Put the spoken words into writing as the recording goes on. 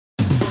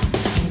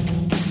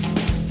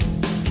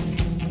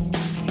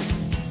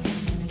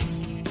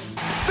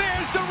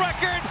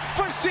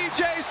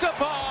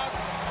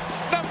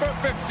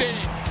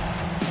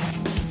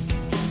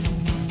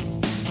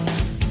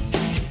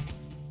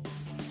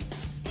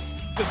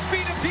The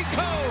speed of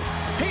Pico.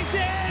 He's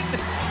in.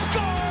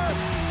 Score.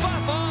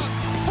 Fafa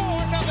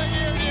for another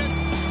Union.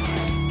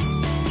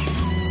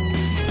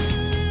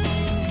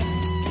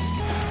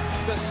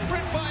 The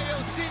sprint by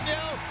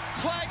Ilsinho.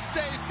 Flag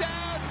stays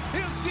down.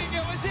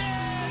 Ilsinho is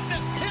in.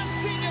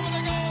 Ilsinho with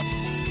a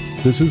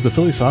goal. This is the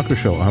Philly Soccer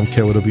Show. I'm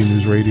KOW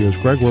News Radio's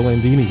Greg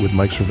Orlandini with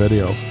Mike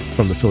Servedio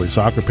from the Philly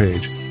Soccer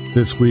page.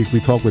 This week we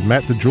talk with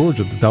Matt DeGeorge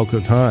of the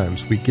Delco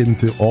Times. We get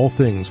into all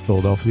things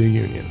Philadelphia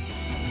Union.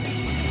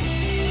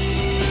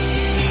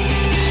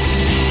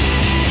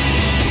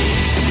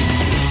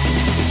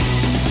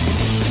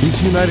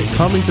 DC United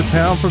coming to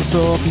town for the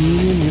Philadelphia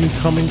Union. Union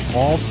coming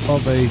off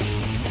of a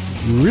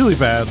really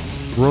bad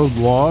road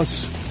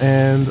loss,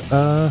 and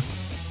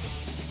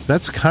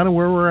that's kind of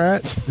where we're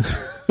at.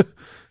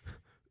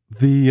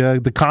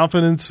 The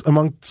confidence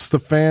amongst the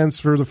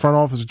fans for the front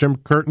office, Jim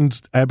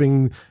Curtin's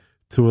ebbing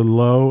to a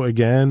low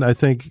again. I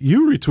think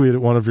you retweeted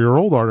one of your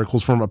old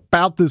articles from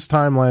about this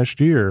time last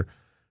year,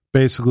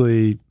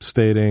 basically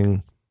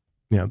stating,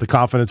 the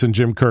confidence in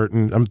Jim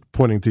Curtin. I'm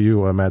pointing to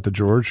you, Matt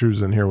DeGeorge,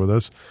 who's in here with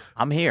us.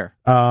 I'm here.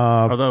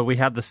 Although we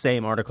have the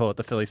same article at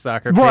the Philly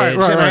Soccer page. Right.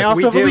 And I also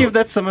We do. believe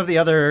that some of the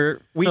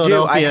other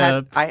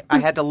Philadelphia... I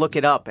had to look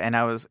it up, and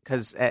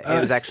because it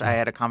was actually, I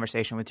had a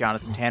conversation with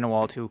Jonathan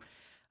Tannenwald, who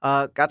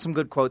got some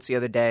good quotes the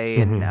other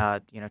day, and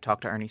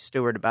talked to Ernie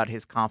Stewart about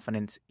his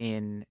confidence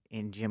in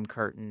Jim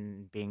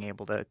Curtin being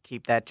able to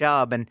keep that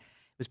job, and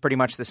it was pretty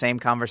much the same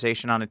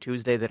conversation on a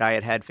Tuesday that I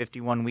had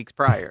 51 weeks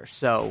prior.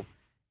 So,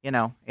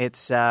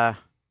 it's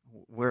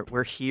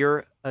we're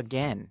here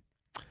again,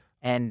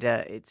 and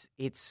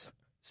it's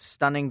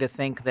stunning to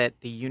think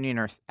that the Union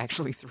are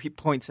actually 3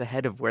 points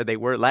ahead of where they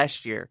were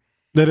last year,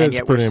 and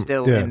yet we're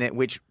still in it,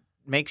 which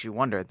makes you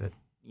wonder that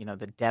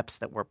the depths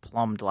that were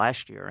plumbed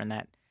last year, and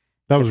that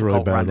was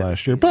really bad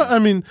last year. But,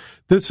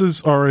 this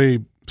is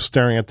already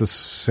staring at the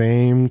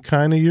same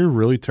kind of year.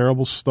 Really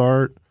terrible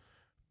start.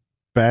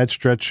 Bad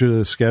stretch of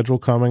the schedule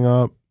coming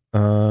up.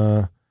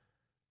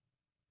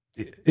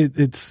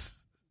 It's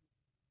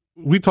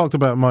we talked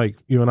about, Mike,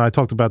 you and I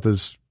talked about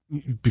this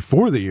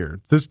before the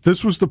year.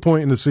 This was the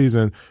point in the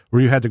season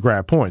where you had to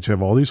grab points. You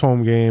have all these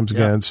home games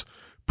against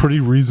pretty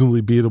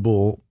reasonably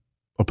beatable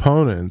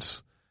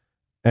opponents.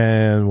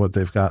 And what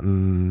they've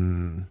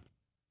gotten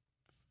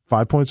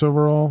 5 points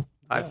overall?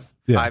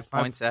 5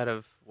 points out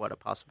of a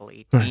possible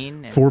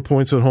 18? 4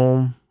 points at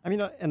home.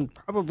 and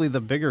probably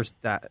the bigger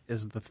stat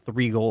is the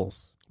 3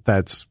 goals.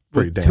 That's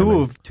pretty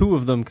damning. Two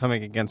of them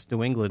coming against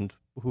New England,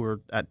 who are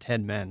at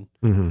 10 men.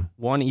 Mm-hmm.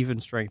 One even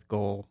strength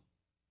goal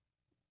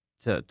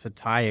to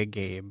tie a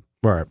game.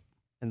 Right.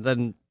 And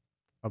then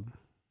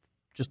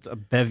just a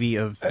bevy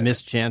of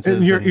missed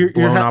chances and and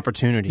blown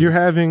opportunities. You're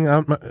having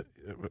a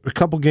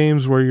couple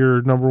games where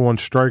your number one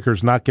striker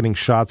is not getting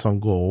shots on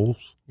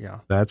goals. Yeah.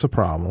 That's a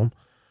problem.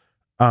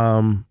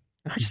 I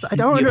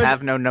don't You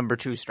have no number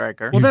 2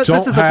 striker. You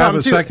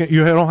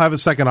don't have a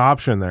second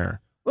option there.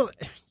 Well,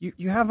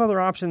 you have other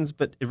options,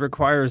 but it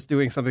requires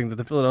doing something that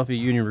the Philadelphia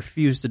Union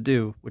refused to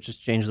do, which is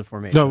change the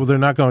formation. No, they're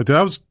not going to.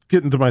 I was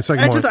getting to my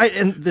second point. I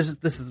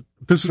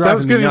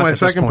was getting to my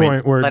second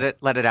point where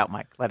let it out,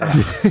 Mike. Let it out.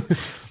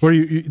 where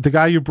the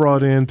guy you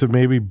brought in to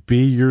maybe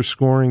be your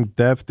scoring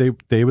depth,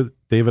 David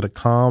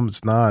Accam,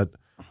 is not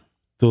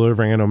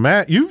delivering. I know,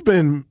 Matt, you've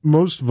been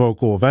most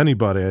vocal of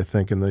anybody, I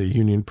think, in the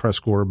Union press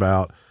corps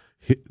about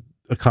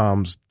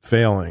Accam's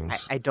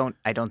failings. I don't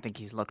think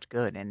he's looked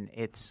good, and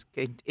it's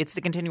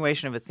the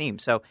continuation of a theme.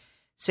 So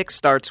 6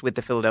 starts with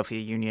the Philadelphia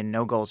Union,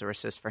 no goals or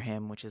assists for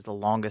him, which is the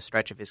longest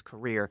stretch of his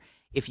career.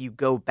 If you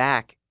go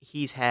back,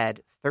 he's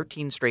had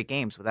 13 straight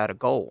games without a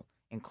goal,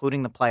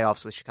 including the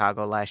playoffs with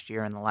Chicago last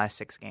year and the last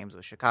 6 games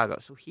with Chicago.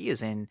 So he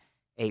is in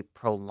a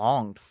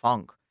prolonged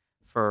funk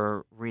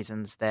for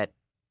reasons that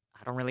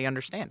I don't really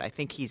understand. I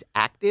think he's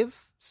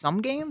active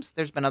some games.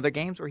 There's been other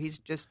games where he's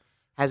just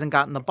hasn't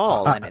gotten the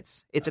ball, and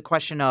it's a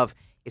question of,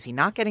 is he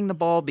not getting the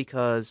ball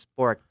because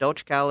Borek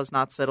Dochkal is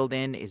not settled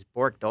in? Is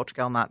Borek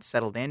Dochkal not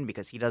settled in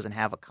because he doesn't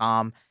have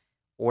Accam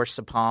or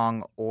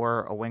Sapong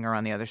or a winger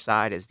on the other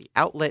side as the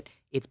outlet?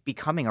 It's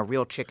becoming a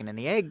real chicken and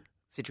the egg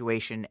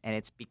situation, and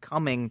it's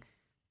becoming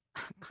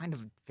kind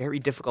of very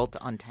difficult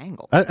to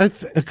untangle.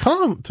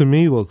 Accam, to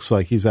me, looks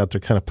like he's out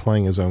there kind of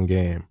playing his own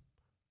game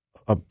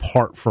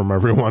apart from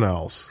everyone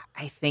else.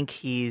 I think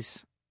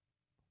he's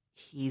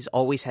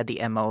always had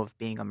the MO of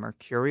being a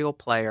mercurial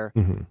player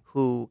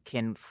who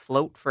can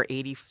float for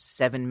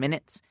 87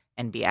 minutes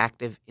and be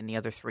active in the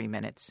other 3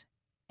 minutes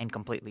and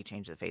completely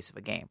change the face of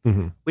a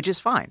game, which is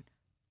fine.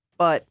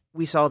 But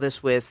we saw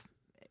this with,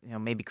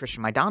 maybe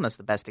Christian Maidana is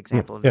the best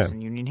example of this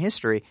in Union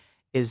history,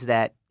 is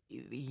that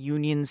the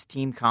Union's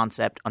team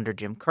concept under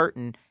Jim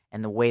Curtin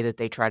and the way that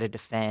they try to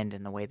defend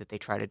and the way that they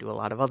try to do a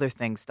lot of other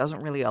things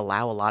doesn't really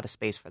allow a lot of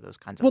space for those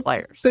kinds of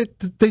players.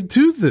 They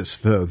do this,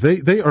 though.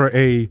 They are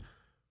a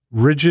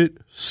rigid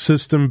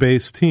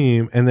system-based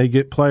team, and they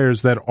get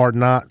players that are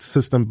not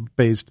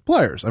system-based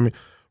players.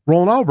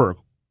 Roland Alberg,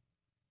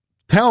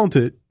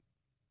 talented,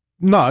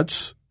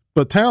 nuts,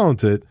 but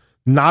talented,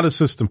 not a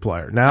system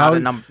player. Now,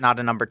 not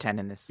a number 10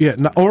 in this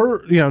system.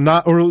 Yeah,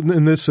 not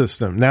in this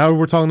system. Now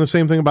we're talking the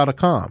same thing about a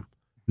Accam,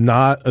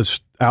 not a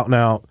out and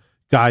out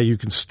guy you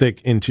can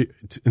stick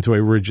into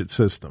a rigid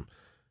system.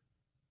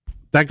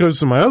 That goes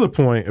to my other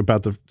point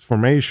about the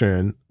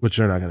formation, which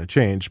they're not going to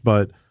change.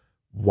 But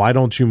why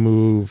don't you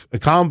move?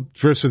 Accam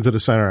drifts into the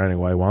center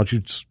anyway. Why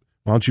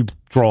don't you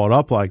draw it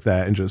up like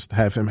that and just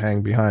have him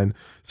hang behind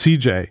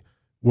CJ,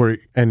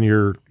 and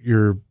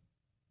your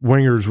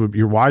wingers would be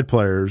your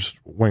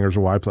wingers or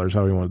wide players,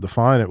 however you want to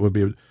define it, would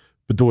be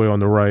Bedoya on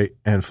the right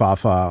and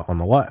Fafa on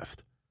the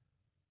left.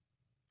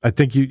 I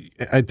think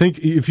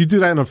if you do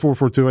that in a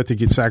 4-4-2, I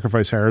think you'd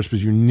sacrifice Harris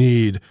because you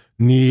need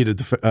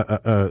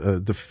a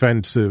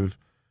defensive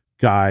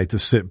guy to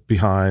sit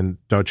behind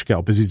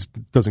Dochkel because he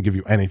doesn't give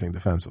you anything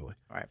defensively.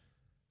 Right.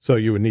 So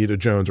you would need a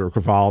Jones or a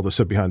Craval to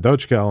sit behind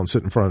Dochkel and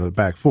sit in front of the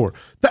back four.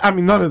 I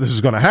mean, none of this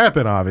is going to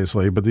happen,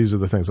 obviously, but these are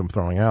the things I'm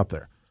throwing out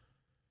there.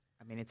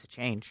 I mean, it's a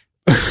change.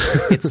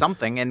 It's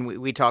something. And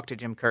we talked to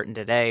Jim Curtin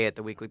today at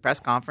the weekly press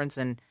conference,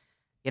 and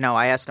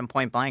I asked him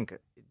point blank,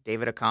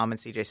 David Accam and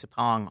CJ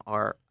Sapong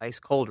are ice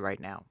cold right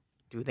now.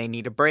 Do they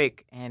need a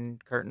break?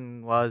 And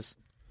Curtin was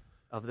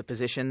of the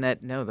position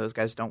that, no, those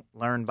guys don't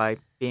learn by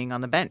being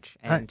on the bench.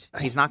 And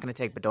he's not going to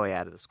take Bedoya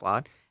out of the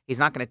squad. He's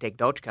not going to take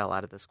Dochkel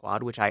out of the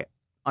squad, which I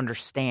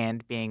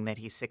understand, being that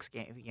he's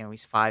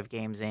 5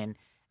 games in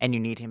and you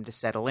need him to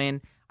settle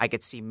in. I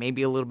could see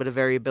maybe a little bit of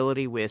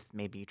variability with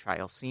maybe you try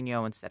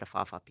Ilsinho instead of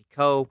Fafa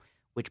Picault,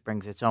 which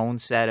brings its own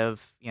set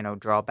of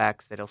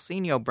drawbacks that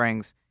Ilsinho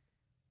brings.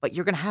 But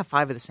you're going to have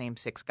 5 of the same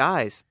 6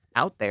 guys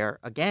out there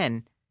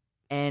again,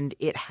 and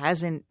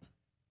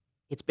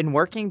it's been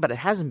working, but it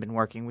hasn't been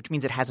working, which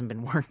means it hasn't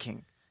been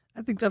working.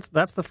 I think that's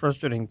the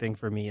frustrating thing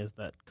for me, is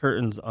that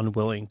Curtin's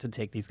unwilling to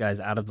take these guys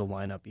out of the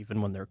lineup,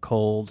 even when they're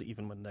cold,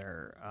 even when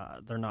they're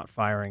not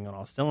firing on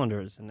all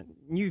cylinders. And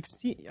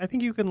I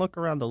think you can look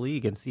around the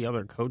league and see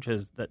other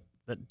coaches that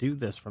do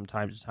this from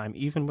time to time,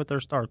 even with their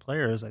star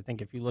players. I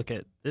think if you look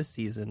at this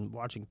season,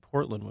 watching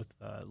Portland with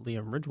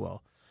Liam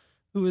Ridgewell,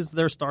 who is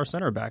their star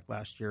center back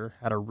last year,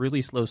 had a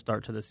really slow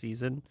start to the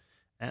season,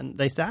 and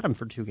they sat him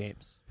for 2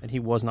 games. And he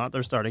was not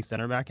their starting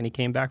center back, and he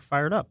came back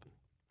fired up.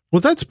 Well,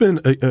 that's been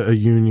a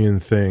Union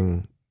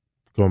thing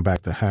going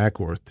back to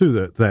Hackworth, too,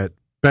 that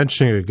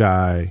benching a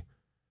guy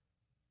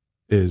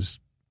is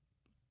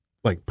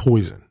like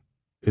poison.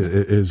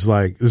 Is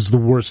the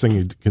worst thing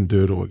you can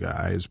do to a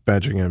guy, is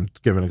benching him,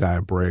 giving a guy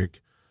a break.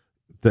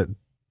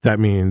 That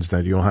means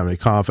that you don't have any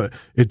confidence.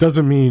 It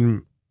doesn't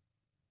mean,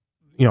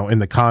 in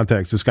the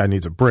context, this guy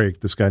needs a break.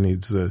 This guy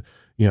needs to,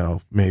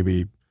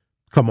 maybe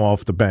come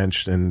off the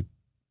bench and,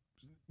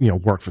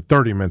 work for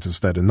 30 minutes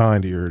instead of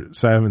 90 or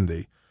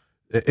 70.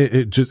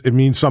 It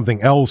means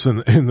something else in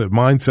the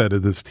mindset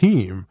of this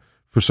team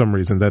for some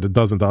reason that it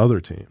doesn't to other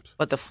teams.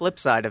 But the flip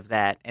side of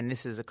that, and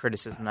this is a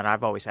criticism that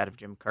I've always had of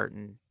Jim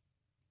Curtin,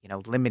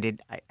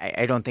 limited.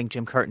 I don't think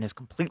Jim Curtin is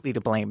completely to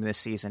blame this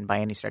season by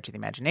any stretch of the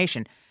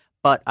imagination,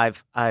 but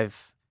I've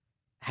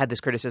had this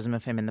criticism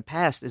of him in the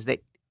past, is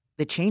that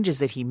the changes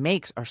that he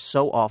makes are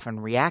so often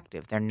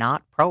reactive. They're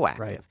not proactive.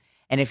 Right.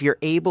 And if you're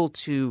able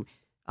to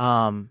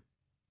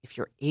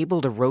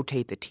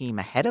rotate the team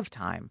ahead of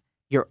time,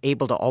 you're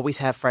able to always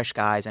have fresh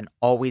guys and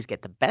always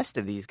get the best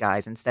of these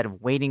guys instead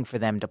of waiting for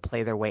them to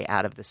play their way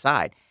out of the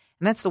side.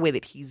 And that's the way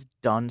that he's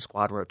done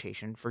squad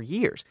rotation for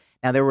years.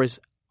 Now, there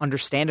was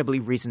understandably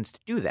reasons to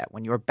do that.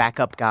 When your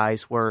backup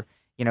guys were,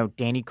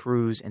 Danny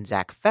Cruz and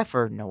Zach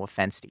Pfeffer, no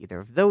offense to either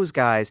of those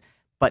guys,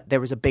 but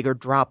there was a bigger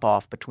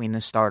drop-off between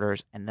the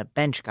starters and the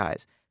bench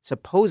guys.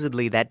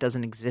 Supposedly, that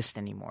doesn't exist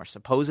anymore.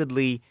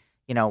 Supposedly,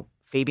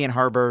 Fabian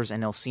Harbers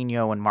and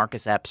Ilsinho and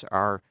Marcus Epps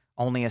are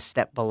only a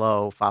step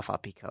below Fafa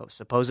Picault.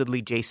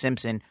 Supposedly, Jay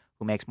Simpson,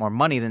 who makes more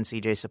money than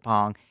CJ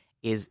Sapong,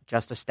 is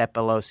just a step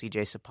below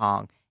CJ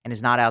Sapong and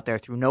is not out there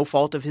through no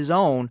fault of his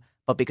own,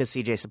 but because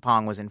CJ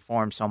Sapong was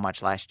informed so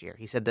much last year.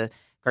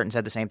 Curtin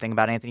said the same thing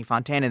about Anthony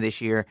Fontana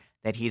this year,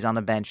 that he's on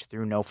the bench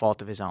through no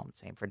fault of his own.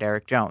 Same for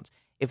Derek Jones.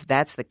 If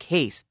that's the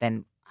case,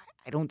 then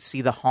I don't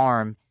see the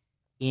harm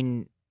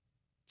in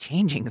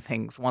changing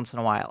things once in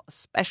a while,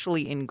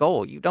 especially in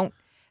goal.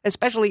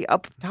 Especially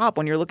up top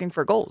when you're looking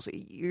for goals.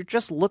 You're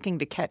just looking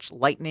to catch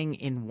lightning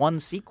in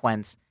one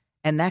sequence,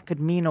 and that could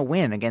mean a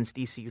win against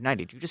DC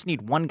United. You just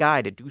need one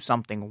guy to do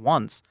something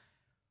once.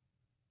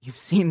 You've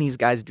seen these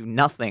guys do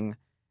nothing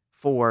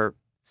for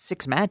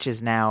 6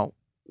 matches now.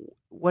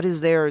 What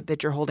is there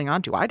that you're holding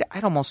on to?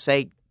 I'd almost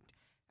say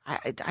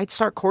I'd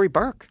start Corey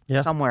Burke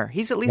somewhere.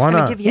 He's at least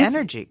going to give you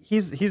energy.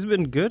 He's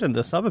been good in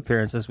the sub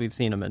appearances we've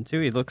seen him in, too.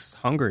 He looks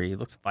hungry. He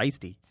looks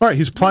feisty. Right,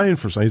 he's playing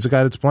for something. He's a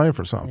guy that's playing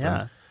for something.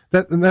 Yeah.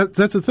 That's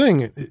the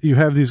thing. You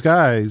have these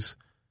guys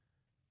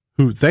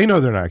who they know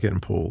they're not getting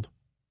pulled.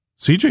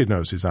 CJ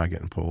knows he's not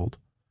getting pulled.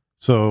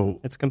 So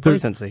it's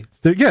complacency.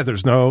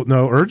 There's no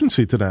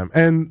urgency to them.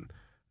 And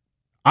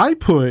I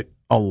put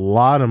a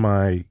lot of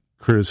my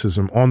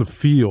criticism on the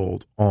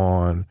field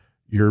on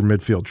your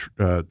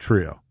midfield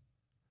trio.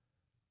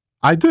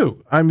 I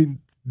do. I mean,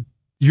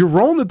 you're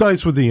rolling the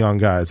dice with the young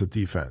guys at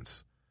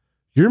defense.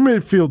 Your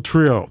midfield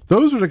trio,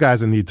 those are the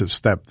guys that need to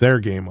step their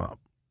game up.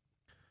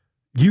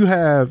 You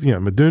have,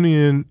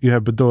 Medunian, you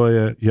have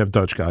Bedoya, you have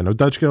Dutchka. I know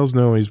Dutchka's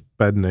new, he's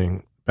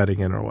betting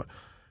in or what.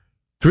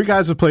 3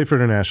 guys have played for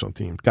their national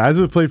team. Guys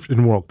that have played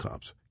in World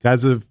Cups.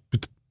 Guys that have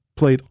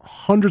played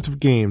hundreds of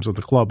games at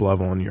the club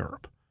level in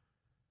Europe.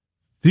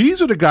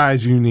 These are the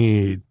guys you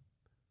need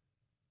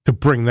to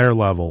bring their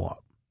level up.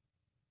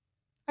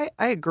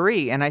 I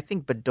agree, and I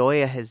think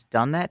Bedoya has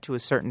done that to a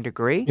certain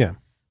degree. Yeah.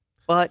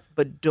 But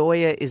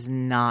Bedoya is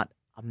not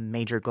a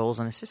major goals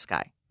and assists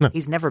guy. No.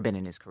 He's never been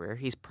in his career.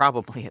 He's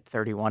probably at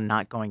 31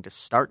 not going to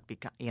start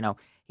because,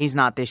 he's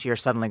not this year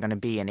suddenly going to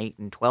be an 8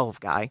 and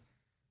 12 guy.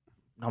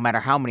 No matter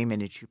how many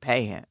minutes you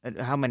pay him,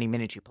 how many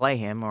minutes you play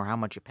him, or how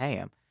much you pay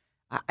him.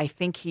 I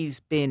think he's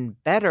been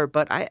better,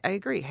 but I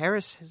agree.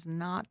 Harris has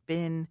not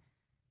been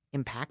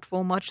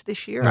impactful much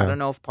this year. No. I don't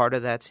know if part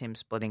of that's him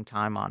splitting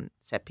time on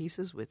set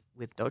pieces with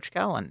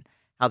Dochkal and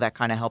how that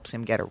kind of helps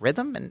him get a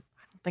rhythm. And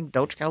I don't think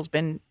Dochkal's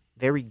been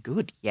very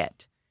good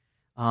yet.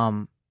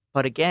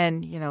 But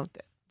again,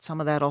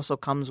 some of that also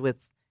comes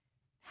with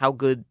how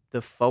good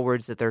the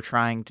forwards that they're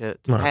trying to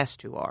pass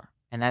to are.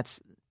 And it's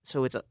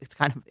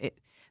kind of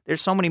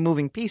there's so many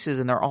moving pieces,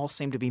 and they all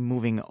seem to be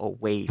moving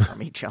away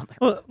from each other.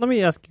 Well, let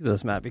me ask you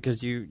this, Matt,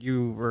 because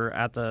you were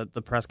at the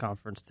press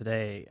conference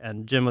today,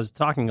 and Jim was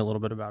talking a little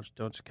bit about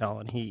Dochkal,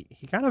 and he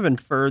kind of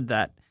inferred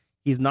that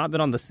he's not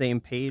been on the same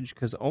page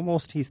because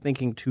almost he's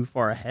thinking too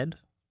far ahead.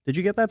 Did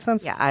you get that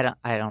sense? Yeah,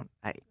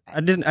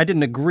 I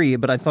didn't agree,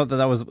 but I thought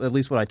that was at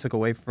least what I took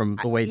away from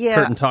the way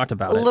Curtin talked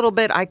about it. A little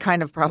bit. I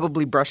kind of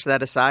probably brushed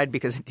that aside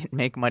because it didn't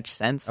make much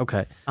sense.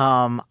 Okay.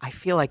 I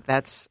feel like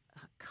that's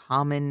a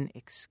common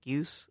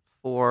excuse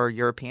for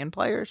European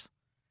players,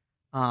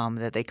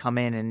 that they come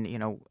in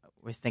and,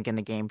 we're thinking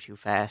the game too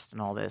fast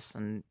and all this.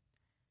 And,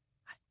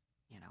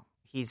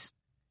 he's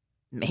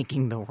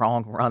making the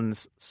wrong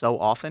runs so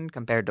often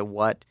compared to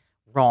what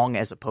wrong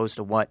as opposed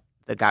to what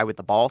the guy with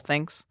the ball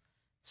thinks.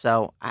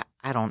 So I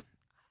don't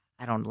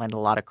lend a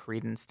lot of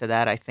credence to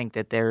that. I think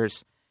that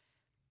there's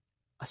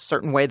a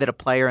certain way that a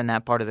player in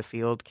that part of the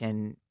field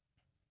can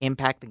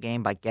impact the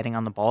game by getting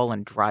on the ball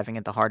and driving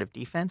at the heart of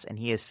defense, and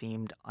he has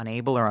seemed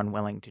unable or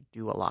unwilling to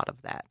do a lot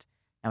of that.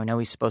 Now, I know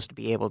he's supposed to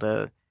be able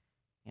to,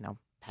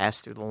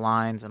 pass through the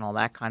lines and all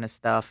that kind of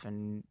stuff,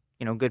 and,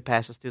 good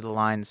passes through the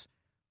lines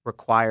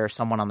require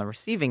someone on the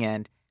receiving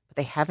end, but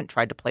they haven't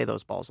tried to play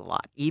those balls a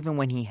lot. Even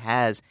when he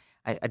has,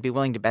 I'd be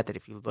willing to bet that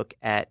if you look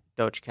at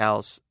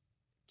Dochkal's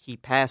key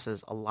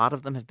passes, a lot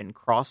of them have been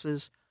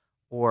crosses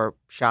or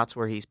shots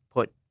where he's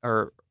put,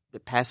 or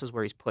passes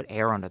where he's put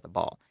air under the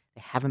ball.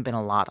 They haven't been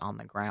a lot on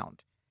the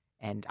ground.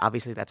 And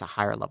obviously that's a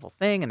higher level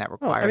thing, and that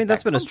requires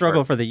that's been comfort. A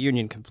struggle for the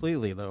Union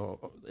completely,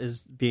 though,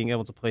 is being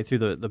able to play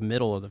through the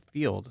middle of the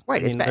field.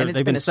 Right.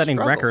 They've been setting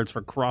records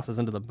for crosses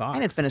into the box.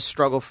 And it's been a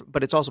struggle,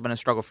 but it's also been a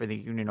struggle for the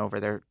Union over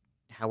their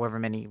however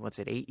many,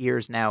 8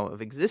 years now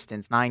of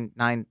existence,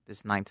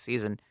 this ninth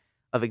season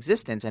of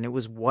existence, and it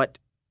was what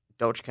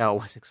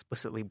Dochkal was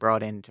explicitly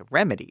brought in to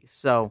remedy.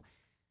 So,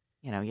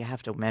 you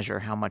have to measure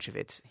how much of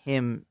it's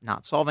him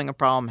not solving a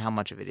problem, how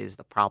much of it is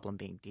the problem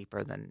being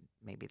deeper than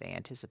maybe they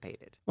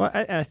anticipated. Well,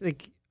 I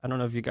think, I don't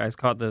know if you guys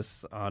caught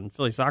this on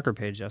Philly Soccer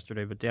Page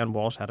yesterday, but Dan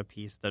Walsh had a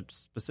piece that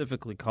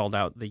specifically called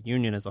out the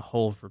Union as a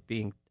whole for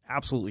being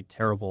absolutely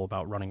terrible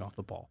about running off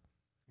the ball.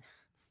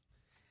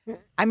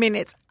 I mean,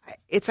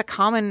 it's a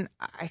common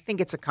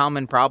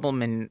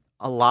problem in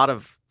a lot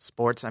of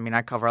sports. I mean,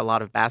 I cover a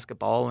lot of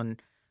basketball,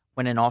 and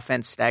when an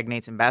offense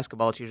stagnates in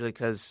basketball, it's usually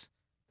because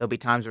there'll be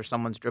times where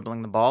someone's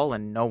dribbling the ball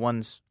and no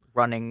one's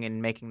running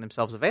and making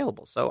themselves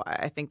available. So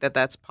I think that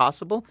that's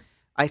possible.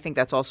 I think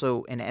that's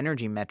also an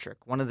energy metric.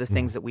 One of the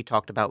things that we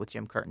talked about with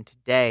Jim Curtin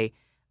today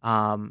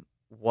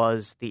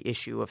was the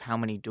issue of how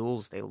many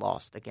duels they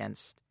lost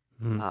against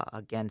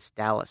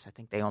Dallas. I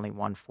think they only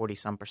won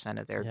 40-some%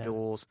 of their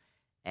duels.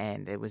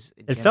 And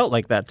it felt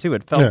like that, too.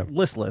 It felt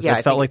listless. Yeah,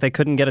 it felt like they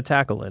couldn't get a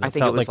tackle in. It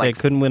felt like they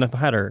couldn't win a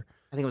header.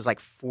 I think it was like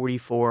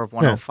 44 of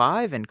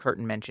 105, and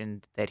Curtin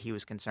mentioned that he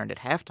was concerned at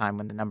halftime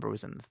when the number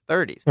was in the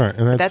 30s. Right,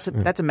 and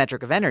that's a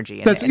metric of energy.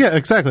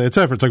 Exactly. It's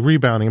effort. It's like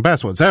rebounding in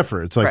basketball. It's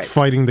effort. It's like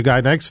fighting the guy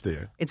next to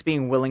you. It's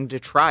being willing to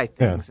try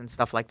things and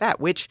stuff like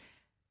that, which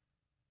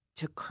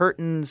to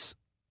Curtin's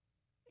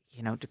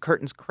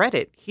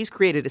credit, he's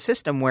created a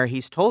system where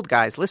he's told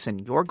guys, listen,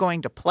 you're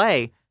going to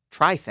play,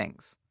 try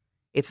things.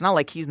 It's not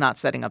like he's not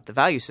setting up the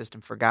value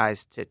system for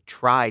guys to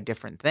try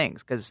different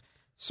things, because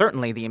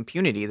certainly the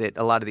impunity that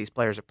a lot of these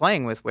players are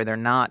playing with, where they're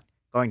not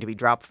going to be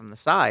dropped from the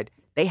side,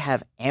 they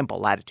have ample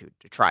latitude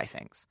to try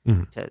things,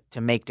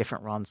 to make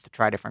different runs, to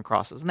try different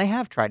crosses, and they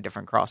have tried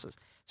different crosses.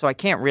 So I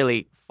can't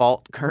really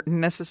fault Curtin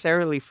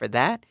necessarily for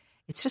that.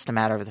 It's just a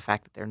matter of the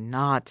fact that they're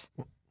not,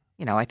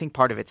 I think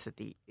part of it's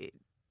that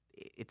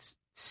it's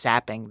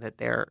sapping that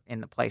they're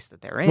in the place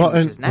that they're in,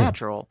 which is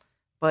natural.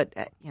 But,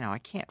 I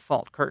can't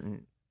fault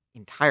Curtin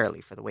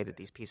entirely for the way that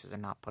these pieces are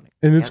not putting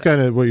and together. it's kind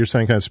of what you're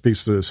saying kind of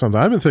speaks to something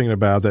I've been thinking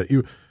about, that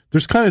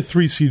there's kind of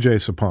 3 CJ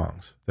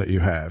Sapongs that you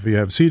have. You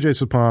have CJ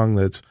Sapong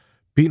that's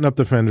beating up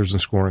defenders and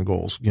scoring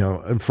goals,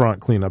 in front,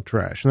 clean up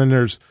trash. And then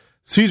there's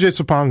CJ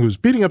Sapong, who's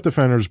beating up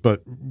defenders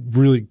but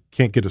really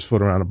can't get his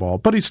foot around the ball,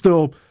 but he's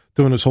still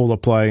doing his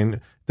hold-up play.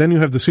 And then you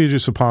have the CJ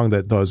Sapong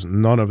that does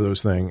none of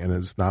those things and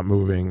is not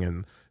moving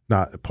and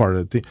not part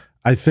of it.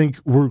 I think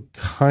we're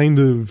kind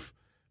of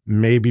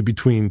maybe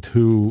between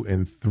 2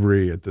 and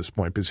 3 at this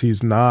point because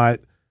he's not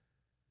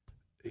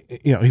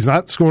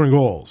scoring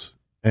goals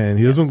and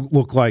he doesn't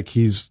look like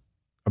he's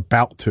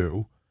about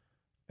to.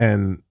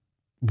 And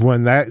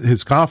when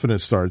his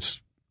confidence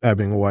starts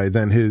ebbing away,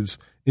 then his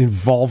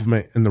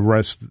involvement in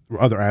the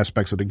other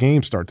aspects of the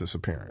game start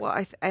disappearing.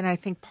 Well, I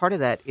think part of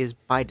that is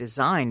by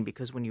design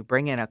because when you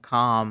bring in a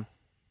calm,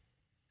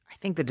 I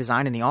think the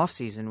design in the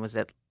offseason was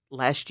that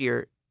last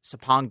year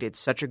Sapong did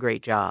such a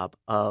great job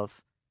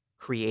of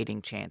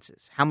creating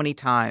chances. How many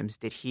times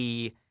did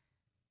he,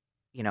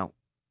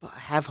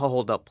 have a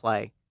hold-up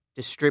play,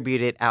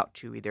 distribute it out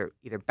to either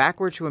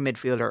backward to a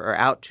midfielder or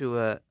out to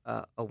a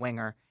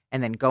winger,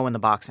 and then go in the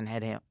box and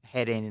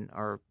head in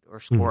or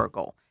score a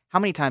goal? How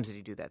many times did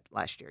he do that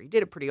last year? He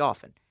did it pretty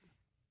often.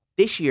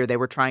 This year, they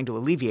were trying to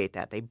alleviate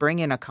that. They bring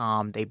in a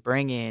calm, they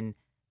bring in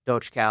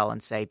Dochkal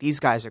and say, these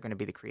guys are going to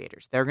be the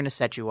creators. They're going to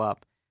set you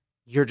up.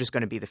 You're just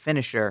going to be the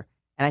finisher.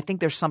 And I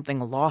think there's something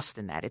lost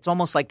in that. It's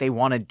almost like they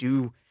want to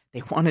do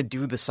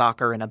the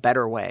soccer in a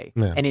better way.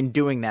 Yeah. And in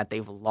doing that,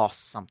 they've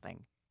lost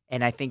something.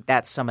 And I think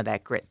that's some of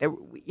that grit.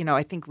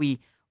 I think we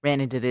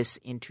ran into this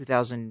in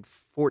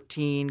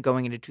 2014,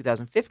 going into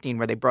 2015,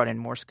 where they brought in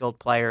more skilled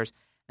players.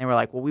 And they were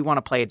like, well, we want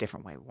to play a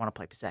different way. We want to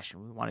play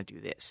possession. We want to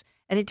do this.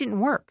 And it didn't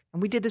work.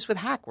 And we did this with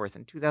Hackworth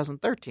in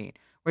 2013,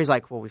 where he's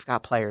like, well, we've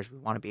got players. We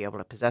want to be able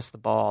to possess the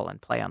ball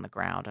and play on the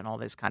ground and all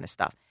this kind of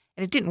stuff.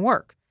 And it didn't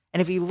work. And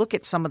if you look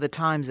at some of the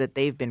times that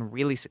they've been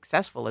really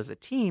successful as a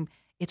team,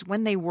 it's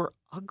when they were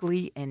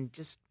ugly and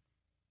just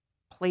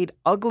played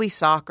ugly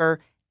soccer,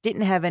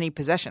 didn't have any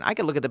possession. I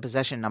could look at the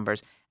possession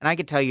numbers, and I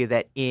could tell you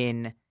that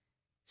in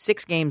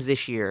 6 games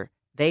this year,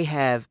 they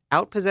have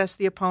outpossessed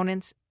the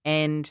opponents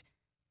and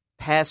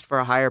passed for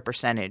a higher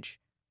percentage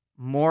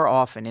more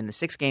often in the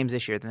 6 games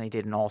this year than they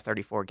did in all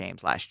 34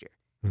 games last year.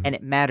 Mm-hmm. And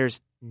it matters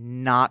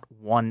not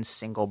one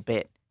single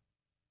bit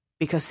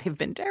because they've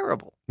been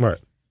terrible. Right.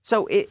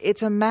 So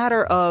it's a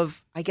matter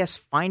of, I guess,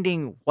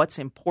 finding what's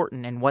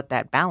important and what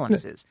that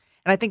balance is.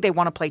 And I think they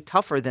want to play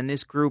tougher than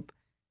this group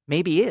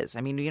maybe is.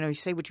 I mean, you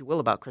say what you will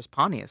about Chris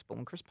Pontius, but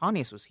when Chris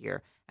Pontius was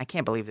here, I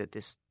can't believe that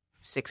this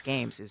 6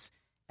 games is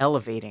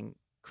elevating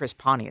Chris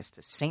Pontius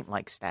to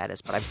saint-like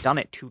status, but I've done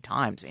it 2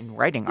 times in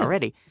writing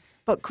already.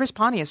 But Chris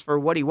Pontius, for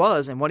what he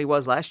was and what he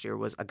was last year,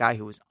 was a guy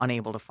who was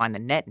unable to find the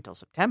net until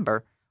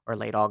September or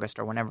late August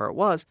or whenever it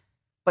was.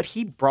 But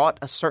he brought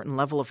a certain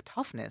level of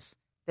toughness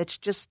that's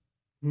just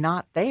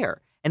not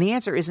there. And the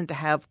answer isn't to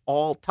have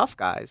all tough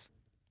guys,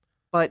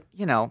 but,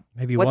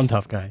 maybe one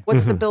tough guy.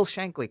 What's the Bill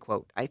Shankly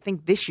quote? I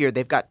think this year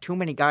they've got too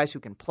many guys who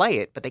can play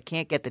it, but they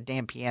can't get the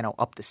damn piano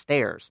up the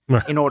stairs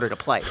in order to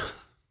play it.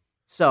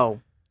 So,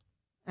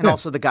 and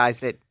also the guys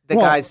that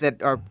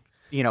are,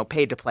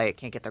 paid to play it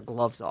can't get their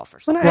gloves off or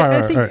something.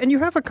 I think, and you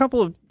have a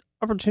couple of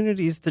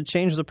opportunities to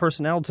change the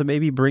personnel to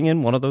maybe bring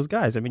in one of those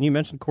guys. I mean, you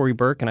mentioned Corey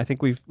Burke, and I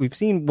think we've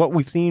seen what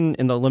we've seen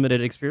in the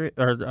limited experience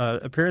or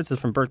appearances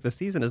from Burke this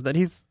season is that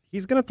he's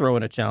going to throw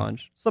in a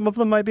challenge. Some of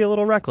them might be a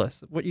little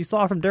reckless. What you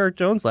saw from Derek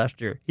Jones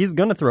last year, he's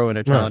going to throw in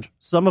a challenge. Right.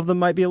 Some of them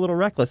might be a little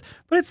reckless,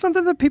 but it's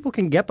something that people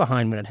can get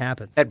behind when it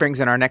happens. That brings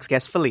in our next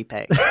guest, Felipe.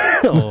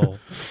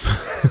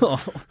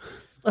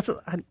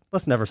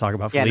 Let's never talk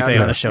about Felipe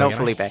on the show. No,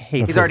 Felipe.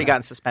 He's already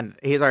gotten suspended.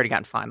 He's already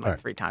gotten fined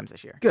 3 times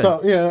this year. Good. So,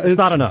 it's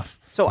not enough.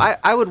 So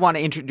I would want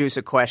to introduce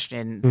a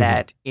question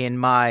that in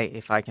my,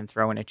 if I can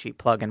throw in a cheap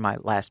plug in my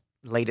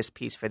latest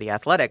piece for The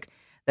Athletic,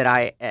 that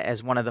I,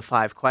 as one of the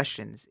 5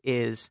 questions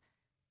is,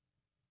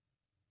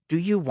 do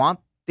you want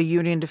the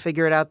Union to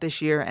figure it out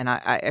this year? And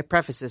I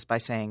preface this by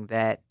saying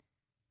that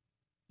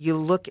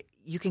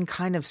you can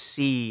kind of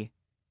see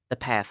the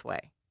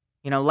pathway.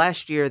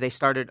 Last year they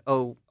started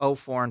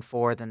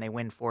 4-4, then they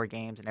win 4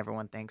 games, and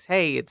everyone thinks,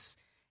 hey, it's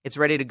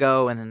ready to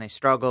go, and then they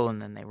struggle, and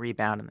then they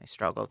rebound, and they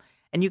struggle.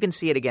 And you can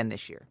see it again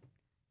this year.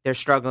 They're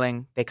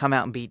struggling. They come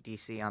out and beat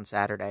DC on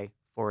Saturday,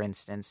 for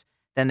instance.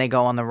 Then they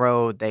go on the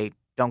road. They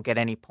don't get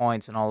any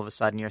points, and all of a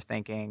sudden you're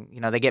thinking,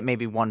 they get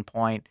maybe 1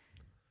 point.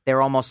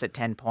 They're almost at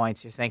 10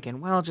 points. You're thinking,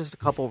 well, just a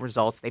couple of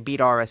results. They beat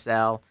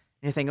RSL.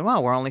 And you're thinking,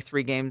 well, we're only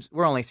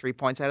 3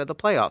 points out of the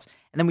playoffs.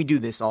 And then we do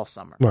this all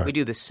summer. Right. We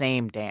do the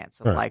same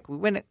dance of like, we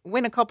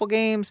win a couple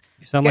games.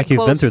 You sound like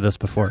you've been through this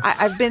before.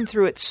 I've been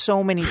through it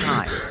so many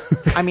times.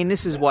 I mean,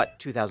 this is what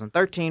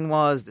 2013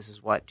 was. This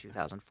is what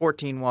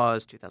 2014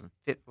 was.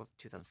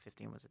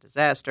 2015 was a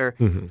disaster.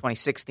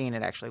 2016,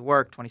 it actually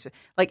worked.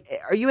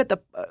 Are you at the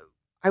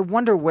I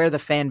wonder where the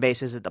fan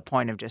base is at the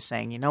point of just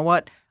saying, you know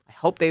what? I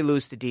hope they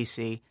lose to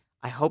DC.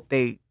 I hope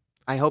they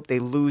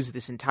lose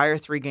this entire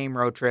 3-game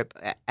road trip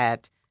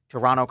at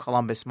Toronto,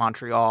 Columbus,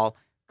 Montreal,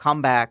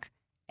 come back,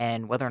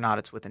 and whether or not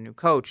it's with a new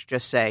coach,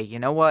 just say, you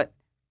know what?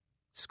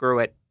 Screw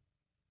it.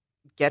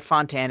 Get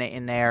Fontana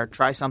in there.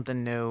 Try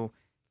something new.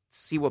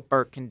 See what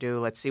Burke can do.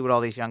 Let's see what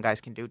all these young guys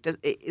can do.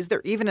 Is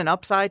there even an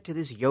upside to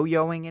this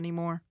yo-yoing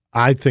anymore?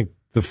 I think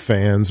the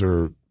fans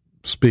are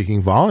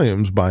speaking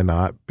volumes by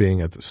not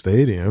being at the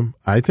stadium.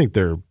 I think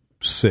they're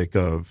sick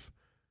of,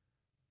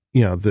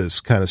 this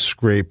kind of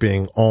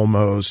scraping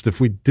almost. If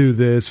we do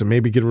this and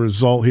maybe get a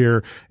result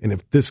here, and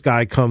if this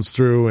guy comes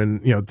through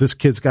and, this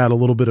kid's got a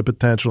little bit of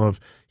potential, if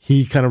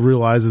he kind of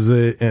realizes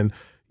it and,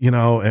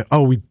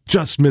 we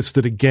just missed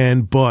it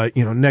again, but,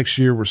 next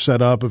year we're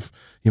set up if,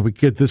 we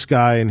get this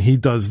guy and he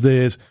does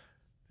this.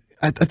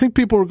 I think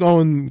people are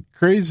going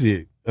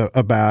crazy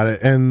about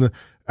it. And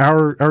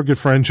our good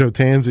friend Joe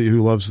Tanzi,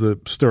 who loves to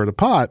stir the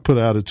pot, put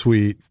out a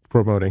tweet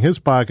promoting his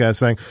podcast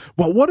saying,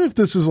 well, what if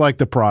this is like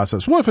the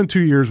process? What if in 2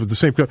 years with the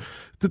same coach?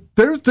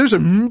 There's a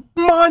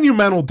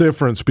monumental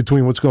difference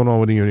between what's going on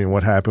with the Union and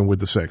what happened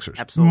with the Sixers.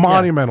 Absolutely.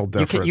 Monumental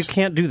difference. You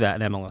can't do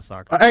that in MLS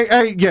soccer.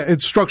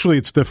 It's structurally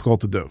it's difficult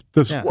to do.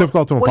 Difficult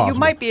to impossible. Well, you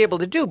might be able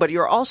to do, but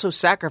you're also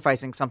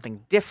sacrificing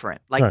something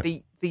different. Like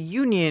right. the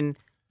Union,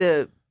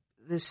 the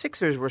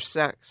Sixers were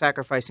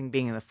sacrificing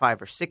being in the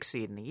 5 or 6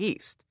 seed in the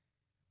East.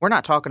 We're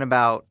not talking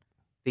about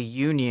the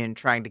Union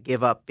trying to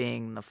give up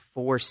being the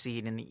 4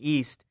 seed in the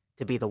East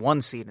to be the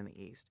 1 seed in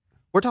the East.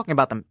 We're talking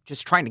about them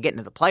just trying to get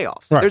into the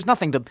playoffs. Right. There's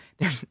nothing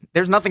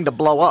to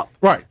blow up.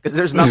 Right. Because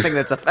there's nothing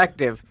that's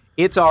effective.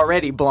 It's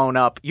already blown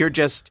up. You're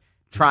just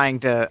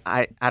trying to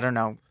I don't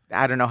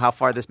know how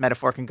far this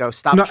metaphor can go.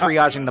 Stop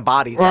triaging the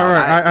bodies.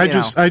 Right.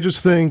 I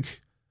just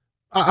think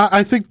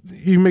I think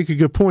you make a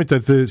good point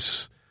that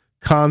this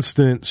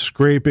constant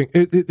scraping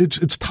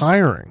it's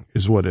tiring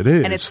is what it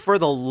is. And it's for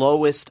the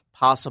lowest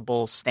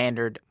possible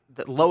standard,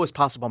 the lowest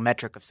possible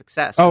metric of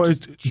success,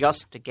 which is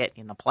just to get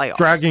in the playoffs.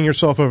 Dragging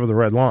yourself over the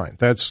red line.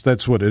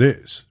 That's what it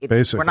is,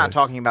 basically. We're not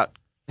talking about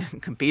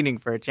competing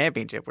for a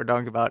championship. We're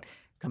talking about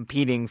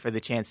competing for the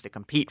chance to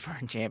compete for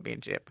a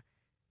championship.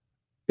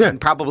 Yeah.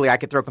 And probably I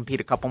could throw compete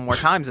a couple more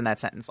times in that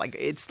sentence. Like,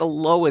 it's the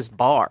lowest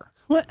bar.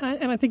 Well,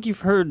 and I think you've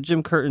heard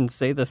Jim Curtin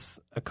say this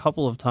a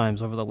couple of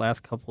times over the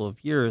last couple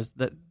of years,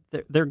 that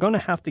they're going to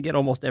have to get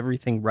almost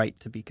everything right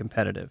to be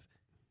competitive.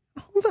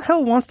 Who the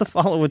hell wants to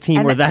follow a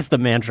team where that's the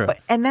mantra?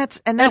 And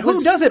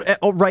who does it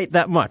right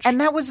that much?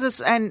 And that was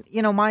this. And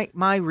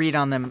my read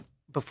on them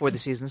before the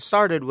season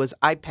started was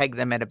I pegged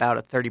them at about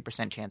a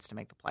 30% chance to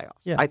make the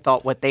playoffs. Yeah. I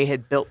thought what they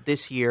had built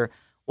this year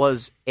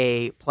was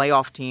a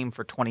playoff team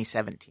for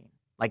 2017.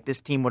 Like,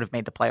 this team would have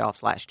made the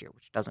playoffs last year,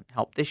 which doesn't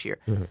help this year.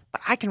 Mm-hmm.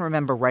 But I can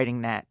remember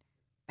writing that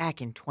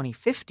back in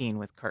 2015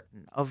 with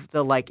Curtin of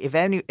the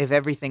if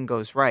everything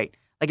goes right.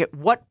 Like, at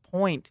what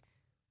point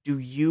do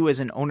you as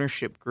an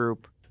ownership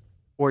group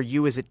or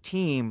you as a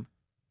team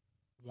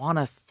want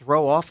to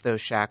throw off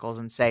those shackles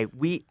and say,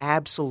 we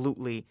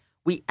absolutely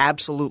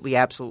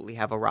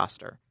have a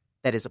roster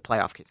that is a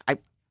playoff case?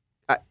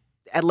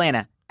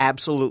 Atlanta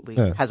absolutely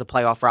has a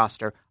playoff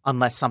roster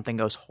unless something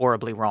goes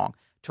horribly wrong.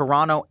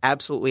 Toronto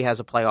absolutely has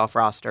a playoff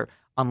roster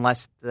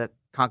unless the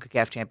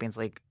CONCACAF Champions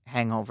League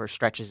hangover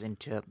stretches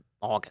into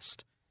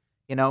August.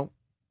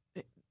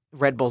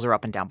 Red Bulls are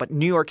up and down. But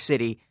New York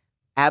City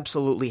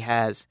absolutely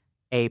has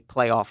a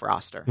playoff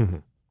roster. Mm-hmm.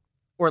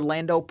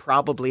 Orlando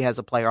probably has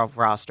a playoff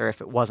roster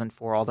if it wasn't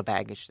for all the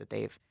baggage that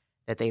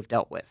they've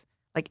dealt with.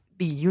 Like,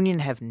 the Union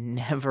have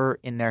never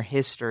in their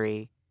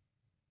history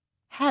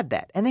had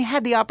that. And they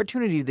had the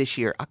opportunity this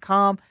year.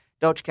 Akam,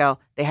 Dochkal,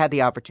 they had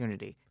the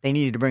opportunity. They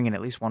needed to bring in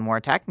at least one more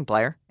attacking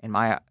player, in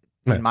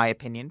my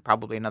opinion,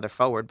 probably another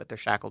forward, but they're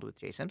shackled with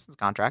Jay Simpson's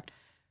contract.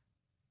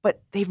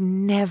 But they've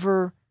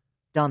never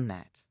done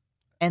that.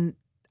 And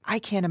I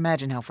can't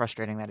imagine how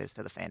frustrating that is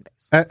to the fan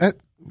base.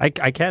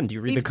 I can. Do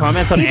you read the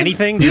comments on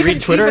anything? Do you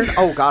read Twitter?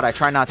 Oh, God, I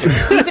try not to.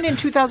 Even in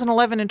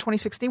 2011 and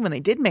 2016, when they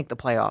did make the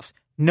playoffs,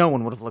 no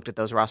one would have looked at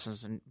those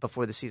rosters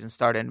before the season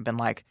started and been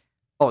like,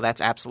 oh, that's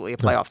absolutely a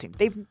playoff team.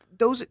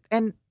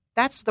 And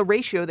that's the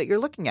ratio that you're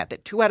looking at,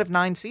 that 2 out of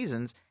 9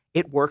 seasons,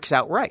 it works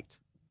out right,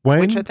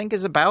 which I think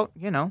is about,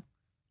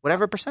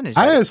 whatever percentage.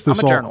 I'm a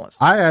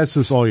journalist. I asked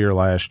this all year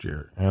last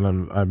year,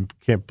 and I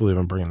can't believe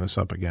I'm bringing this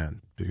up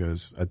again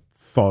because I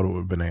thought it would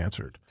have been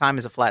answered. Time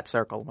is a flat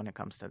circle when it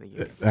comes to the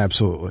Union.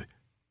 Absolutely.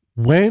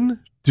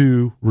 When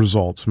do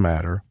results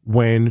matter?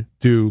 When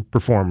do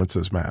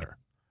performances matter?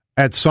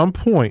 At some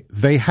point,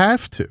 they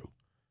have to.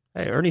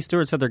 Hey, Ernie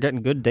Stewart said they're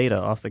getting good data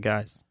off the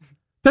guys.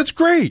 That's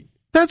great.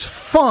 That's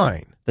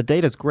fine. The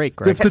data's great,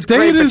 Greg.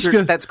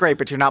 That's great,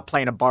 but you're not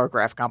playing a bar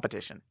graph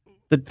competition.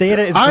 The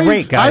data is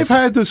great, guys. I've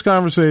had this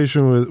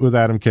conversation with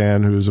Adam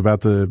Can, who's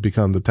about to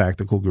become the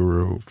tactical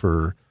guru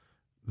for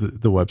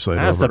the website.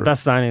 That's the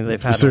best signing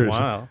they've had in a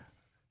while.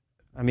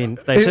 I mean,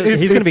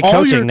 he's going to be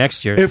coaching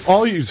next year. If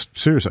all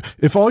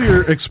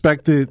your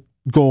expected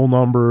goal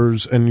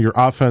numbers and your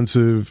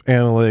offensive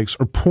analytics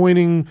are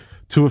pointing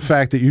to a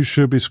fact that you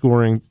should be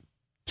scoring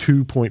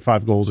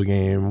 2.5 goals a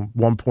game,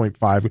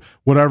 1.5,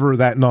 whatever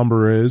that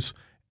number is,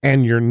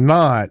 and you're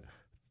not,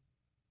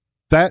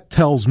 that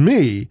tells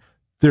me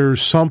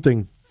there's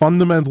something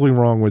fundamentally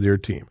wrong with your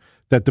team.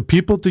 That the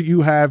people that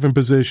you have in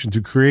position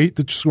to create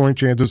the scoring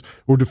chances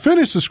or to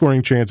finish the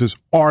scoring chances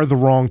are the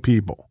wrong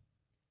people.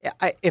 Yeah,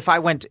 if I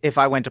went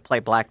to play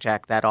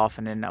blackjack that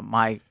often, and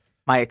my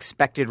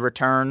expected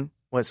return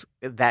was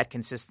that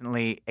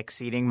consistently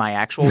exceeding my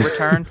actual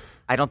return,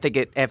 I don't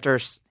think after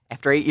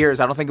After 8 years,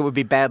 I don't think it would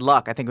be bad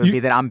luck. I think it would be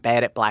that I'm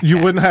bad at blackjack. You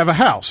wouldn't have a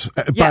house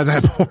by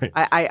that point.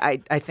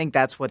 I think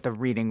that's what the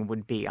reading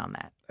would be on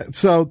that.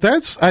 So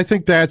I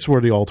think that's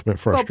where the ultimate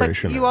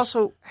frustration but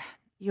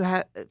you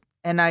have,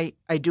 and I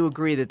do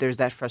agree that there's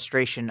that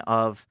frustration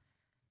of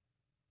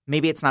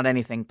maybe it's not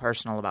anything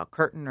personal about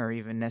Curtin or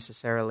even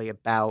necessarily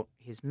about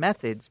his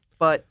methods,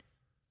 but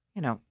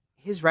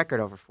his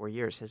record over 4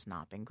 years has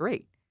not been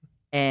great,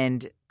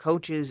 and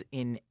coaches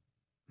in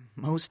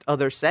most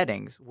other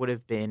settings would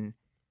have been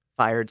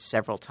fired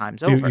several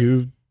times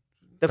over.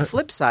 The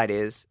flip side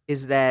is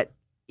that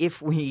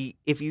if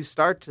you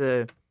start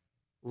to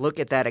look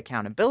at that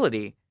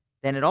accountability,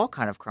 then it all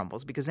kind of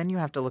crumbles, because then you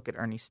have to look at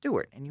Ernie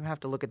Stewart, and you have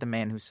to look at the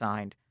man who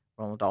signed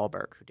Roland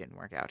Dahlberg, who didn't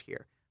work out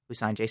here, who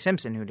signed Jay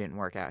Simpson, who didn't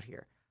work out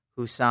here,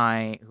 who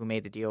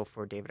made the deal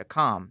for David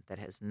Accam that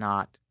has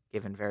not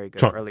given very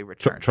good early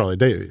returns. Charlie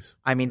Davies.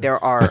 I mean,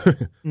 there are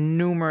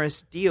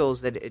numerous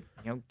deals that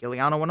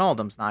Giuliano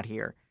Wijnaldum's not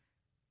here.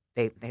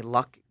 They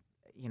luck.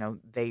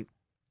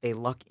 They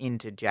luck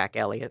into Jack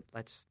Elliott.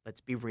 Let's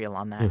be real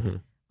on that.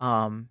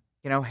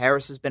 Mm-hmm.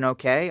 Harris has been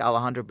okay.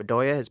 Alejandro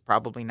Bedoya has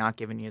probably not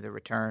given you the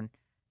return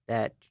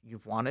that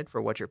you've wanted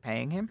for what you're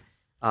paying him.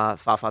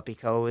 Fafa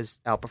Picault has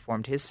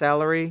outperformed his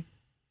salary.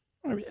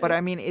 But I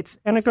mean, it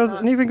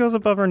even goes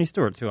above Ernie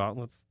Stewart too.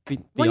 Let's be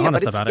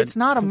honest about it. It's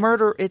not a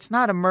murder. It's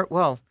not a murder.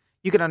 Well,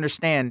 you can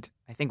understand.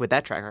 I think with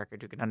that track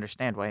record, you can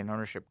understand why an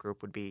ownership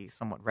group would be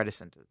somewhat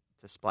reticent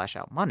to splash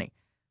out money.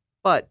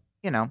 But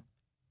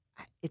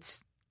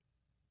it's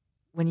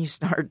when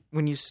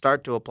you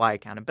start to apply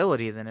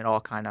accountability, then it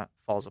all kind of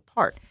falls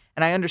apart.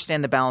 And I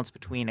understand the balance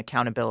between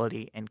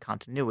accountability and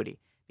continuity,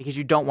 because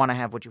you don't want to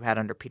have what you had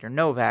under Peter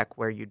Novak,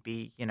 where you'd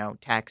be,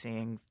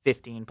 taxing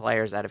 15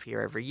 players out of here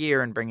every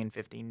year and bringing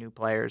 15 new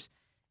players.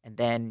 And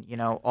then,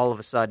 all of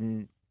a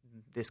sudden,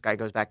 this guy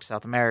goes back to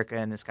South America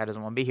and this guy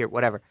doesn't want to be here,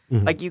 whatever.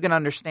 Mm-hmm. Like, you can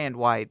understand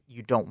why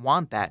you don't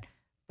want that.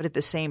 But at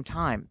the same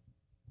time,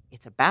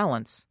 it's a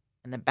balance,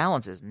 and the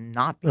balance is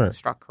not being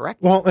struck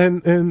correctly. Well,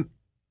 and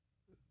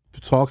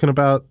talking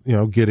about,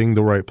 getting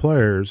the right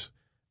players,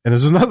 and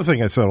there's another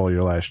thing I said all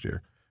year last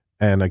year,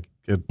 and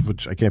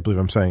which I can't believe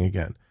I'm saying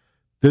again.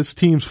 This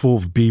team's full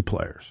of B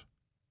players.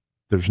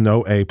 There's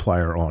no A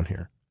player on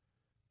here.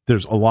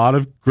 There's a lot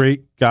of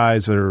great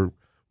guys that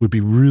would be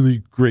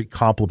really great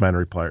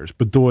complementary players.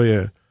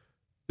 Bedoya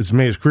has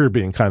made his career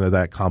being kind of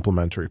that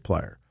complementary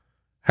player.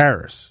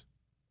 Harris,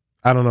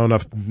 I don't know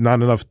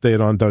not enough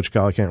data on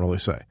Dochgal, I can't really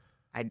say.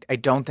 I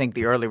don't think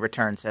the early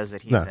return says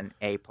that he's an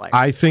A player.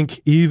 I think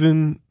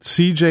even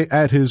CJ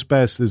at his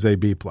best is a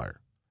B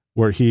player,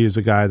 where he is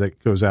a guy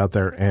that goes out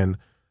there and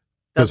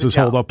does his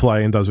hold-up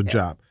play and does a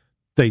job.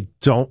 They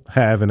don't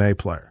have an A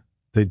player.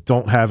 They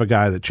don't have a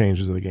guy that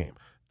changes the game.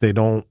 They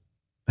don't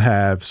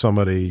have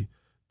somebody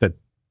that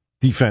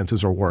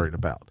defenses are worried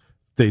about.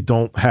 They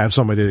don't have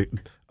somebody,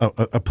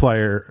 a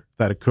player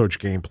that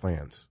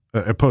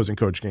opposing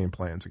coach game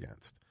plans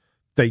against.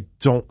 They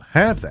don't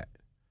have that.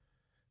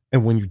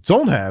 And when you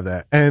don't have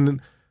that,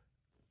 and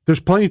there's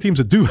plenty of teams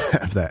that do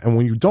have that, and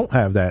when you don't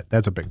have that,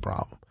 that's a big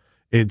problem.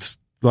 It's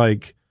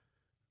like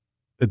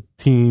a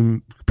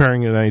team,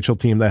 comparing an NHL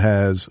team that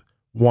has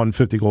one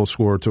 50-goal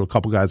scorer to a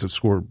couple guys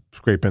that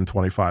scrape in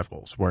 25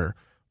 goals, where,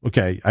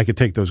 okay, I could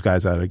take those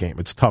guys out of a game.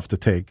 It's tough to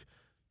take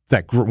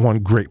that one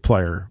great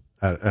player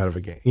out of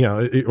a game.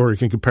 Or you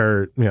can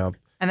compare it,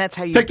 and that's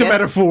how you take the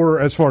metaphor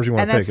as far as you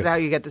want to take it. And that's how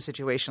you get the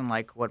situation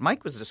like what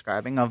Mike was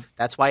describing of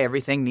that's why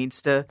everything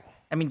needs to –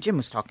 I mean, Jim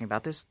was talking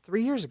about this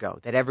 3 years ago,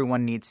 that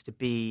everyone needs to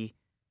be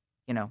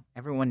 –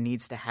 everyone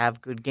needs to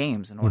have good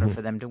games in order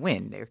for them to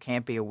win. There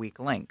can't be a weak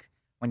link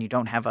when you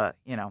don't have a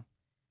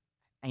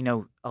I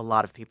know a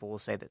lot of people will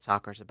say that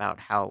soccer is about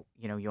how,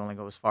 you only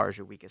go as far as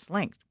your weakest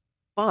link.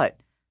 But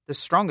the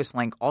strongest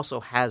link also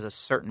has a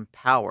certain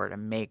power to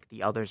make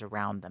the others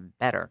around them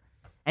better.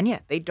 And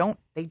yet they don't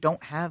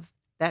have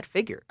that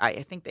figure.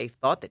 I think they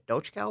thought that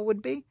Dochgal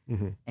would be,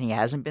 and he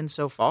hasn't been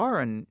so far,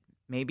 and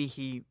maybe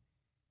he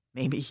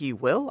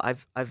will.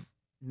 I've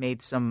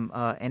made some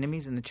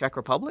enemies in the Czech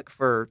Republic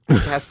for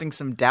casting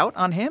some doubt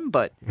on him,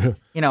 but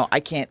I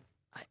can't.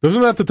 Those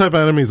are not the type of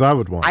enemies I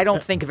would want. I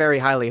don't think very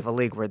highly of a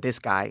league where this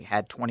guy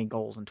had 20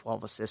 goals and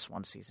 12 assists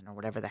one season, or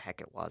whatever the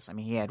heck it was. I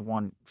mean, he had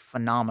one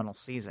phenomenal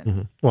season.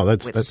 Mm-hmm. Well,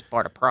 that's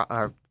Sparta Prague,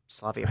 or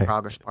Slavia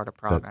Prague, or Sparta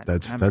Prague.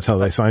 That's how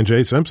they signed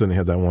Jay Simpson. He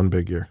had that one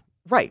big year.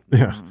 Right.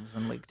 Yeah. He was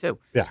in League Two.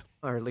 Yeah.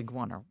 Or League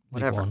One, or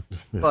whatever.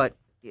 Yeah. But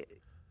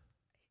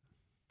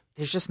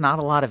there's just not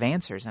a lot of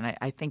answers, and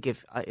I think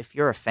if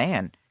you're a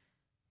fan,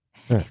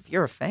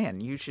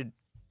 you should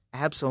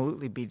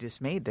absolutely be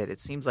dismayed that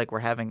it seems like we're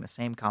having the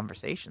same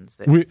conversations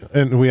that we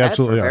had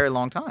absolutely for a are. very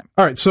long time.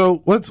 All right,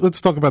 so let's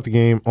talk about the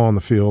game on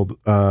the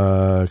field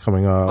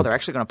coming up. Oh, they're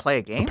actually going to play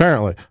a game?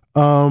 Apparently.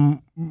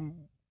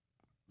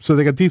 So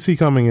they got DC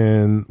coming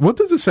in. What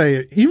does it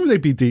say? Even if they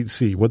beat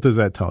DC, what does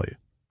that tell you?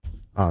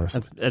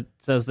 Honestly, it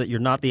says that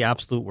you're not the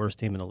absolute worst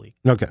team in the league.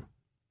 Okay.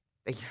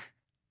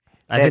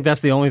 I think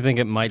that's the only thing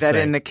it might say.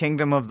 That in the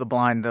kingdom of the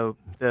blind, the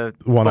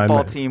one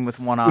football team with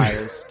one eye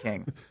is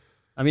king.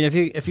 I mean,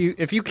 if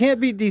you can't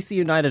beat DC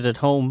United at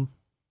home,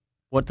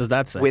 what does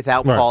that say?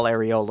 Without Paul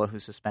Arriola,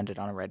 who's suspended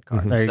on a red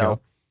card. There you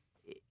go.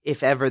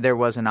 If ever there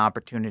was an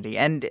opportunity,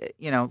 and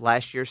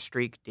last year's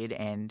streak did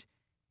end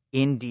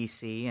in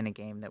DC in a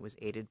game that was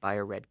aided by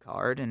a red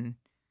card, and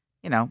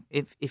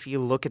if you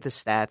look at the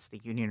stats, the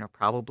Union are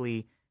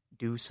probably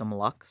due some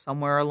luck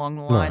somewhere along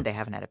the line. Right. They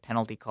haven't had a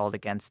penalty called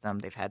against them.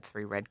 They've had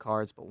 3 red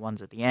cards, but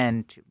one's at the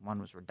end. One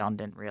was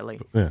redundant,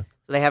 really. Yeah.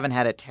 So they haven't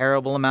had a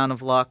terrible amount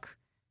of luck.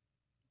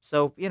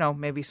 So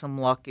maybe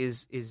some luck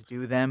is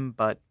due them,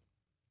 but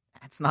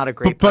that's not a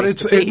great place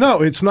to be.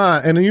 No, it's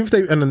not. And even if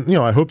they,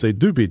 I hope they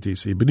do beat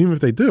DC. But even if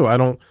they do, I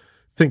don't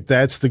think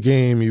that's the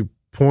game you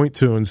point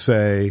to and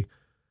say,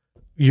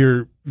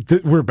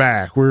 we're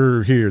back,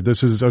 we're here.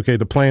 This is okay.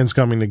 The plan's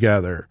coming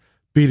together.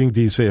 Beating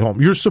DC at home.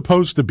 You're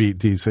supposed to beat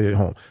DC at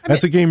home.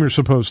 That's a game you're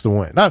supposed to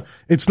win. Now,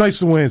 it's nice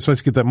to win. It's nice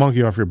to get that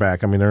monkey off your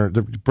back. I mean, they're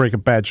break a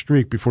bad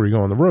streak before you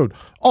go on the road.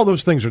 All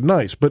those things are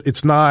nice, but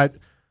it's not.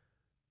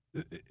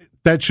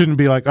 That shouldn't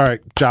be like, all right,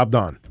 job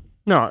done.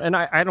 No, and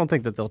I don't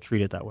think that they'll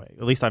treat it that way.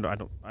 At least I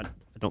don't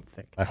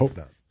think. I hope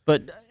not.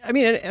 But I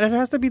mean, it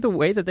has to be the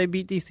way that they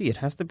beat DC. It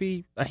has to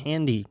be a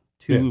handy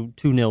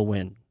 2-0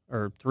 win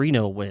or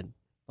 3-0 win.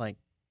 Like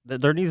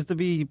there needs to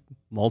be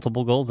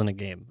multiple goals in a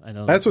game. I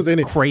know that's what they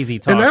need. Crazy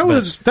talk. And that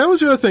was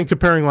the other thing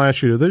comparing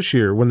last year to this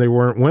year when they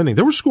weren't winning.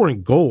 They were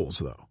scoring goals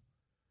though.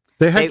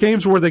 They had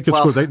games where they could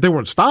score. They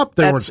weren't stopped.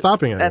 They weren't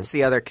stopping it. That's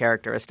the other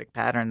characteristic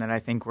pattern that I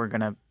think we're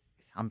gonna.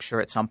 I'm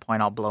sure at some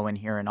point I'll blow in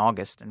here in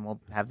August and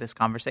we'll have this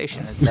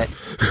conversation. Is that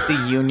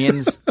the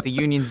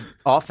Union's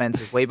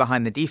offense is way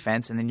behind the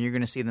defense, and then you're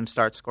going to see them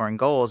start scoring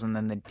goals, and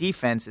then the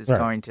defense is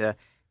going to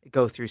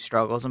go through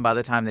struggles, and by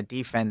the time the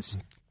defense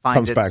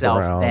finds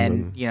itself,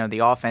 then the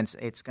offense,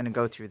 it's going to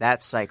go through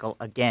that cycle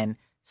again.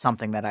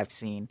 Something that I've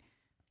seen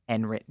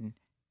and written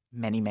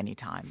many, many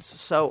times.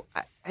 So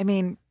I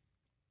mean,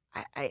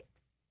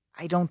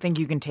 I don't think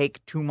you can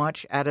take too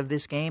much out of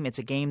this game. It's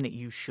a game that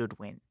you should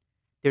win.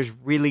 There's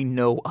really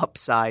no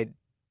upside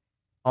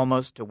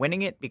almost to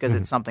winning it because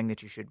it's something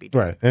that you should be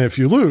doing. Right. And if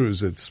you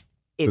lose, it's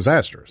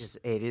disastrous.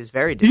 It is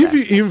very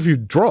disastrous. Even if you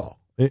draw,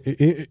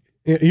 even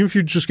if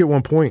you just get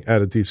 1 point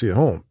out of DC at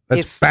home,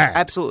 that's bad.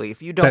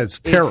 Absolutely.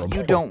 That's terrible. If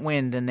you don't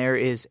win, then there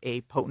is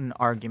a potent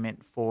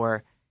argument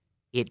for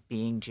it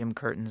being Jim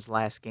Curtin's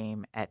last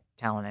game at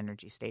Talon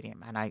Energy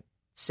Stadium. And I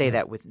say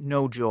that with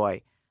no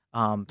joy.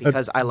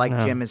 Because I like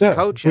Jim as a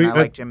coach and I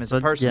like Jim as a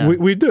person.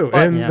 We do.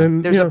 But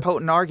and there's a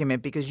potent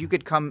argument because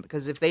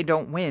because if they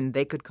don't win,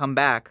 they could come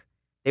back.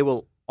 They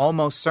will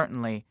almost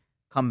certainly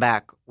come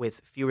back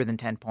with fewer than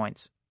 10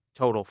 points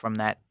total from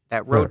that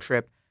road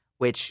trip,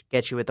 which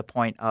gets you at the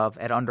point of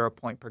at under a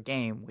point per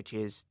game, which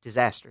is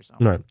disaster zone.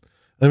 Right.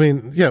 I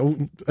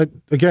mean,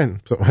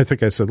 again, so I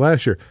think I said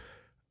last year,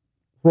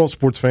 we're all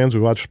sports fans. We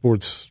watch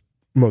sports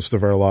most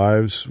of our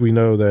lives. We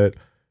know that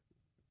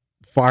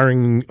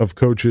firing of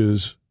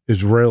coaches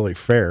is rarely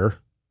fair.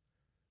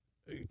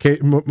 A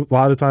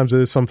lot of times it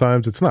is,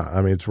 sometimes it's not.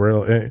 I mean, it's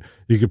rare.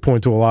 You could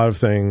point to a lot of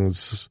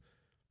things.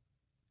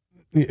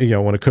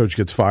 When a coach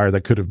gets fired,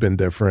 that could have been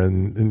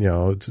different. And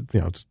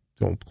it's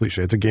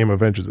cliche. It's a game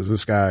of inches.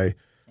 This guy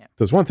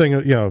does one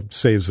thing,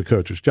 saves the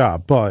coach's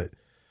job. But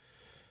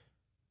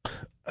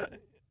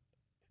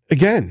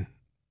again,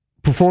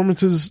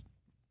 performances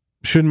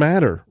should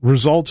matter.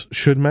 Results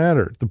should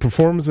matter. The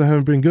performances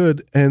haven't been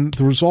good, and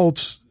the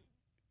results,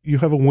 you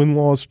have a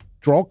win-loss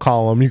draw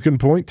column you can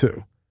point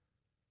to.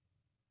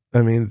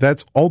 I mean,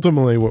 that's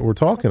ultimately what we're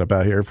talking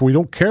about here. If we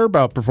don't care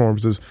about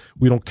performances,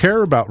 we don't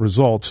care about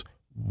results,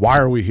 why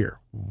are we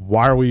here?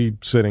 Why are we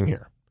sitting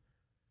here?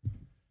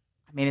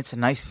 I mean, it's a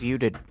nice view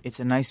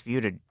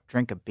to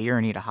drink a beer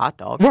and eat a hot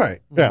dog. Right.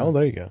 Yeah, well,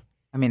 there you go.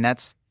 I mean,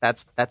 that's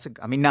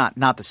I mean, not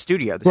the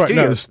studio.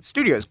 The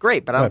studio is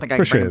great, but I don't think I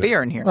can bring a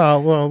beer in here.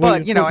 Well,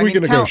 but we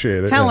can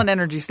negotiate it. Talon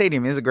Energy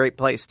Stadium is a great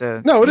place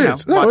to. No, it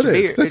is. Watch it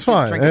is. That's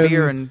fine. Drink a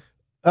beer and.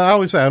 I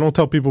always say I don't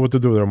tell people what to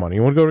do with their money.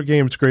 You want to go to a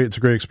game, it's great. It's a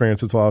great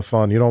experience. It's a lot of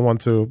fun. You don't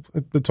want to,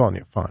 it's on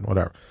you. Fine,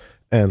 whatever.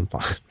 And a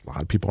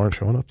lot of people aren't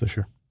showing up this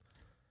year.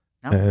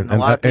 No, and a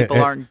lot of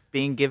people aren't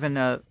being given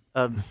a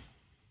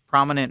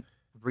prominent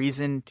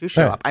reason to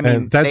show up. I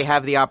mean, they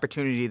have the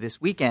opportunity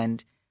this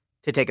weekend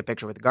to take a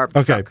picture with the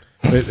garbage truck.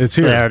 It's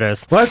here. There it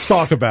is. Let's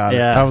talk about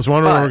it. I was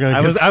wondering where we're going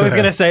to get to. I was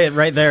going to say it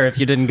right there if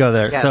you didn't go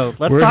there. Yes. So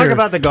let's talk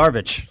about the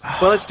garbage.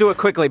 Well, let's do it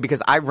quickly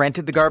because I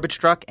rented the garbage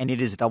truck and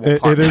it is double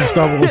parked. It is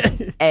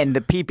double. And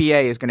the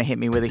PPA is going to hit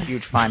me with a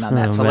huge fine on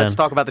that. Let's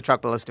talk about the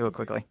truck, but let's do it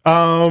quickly.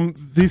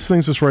 These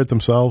things just write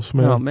themselves,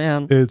 man. Oh,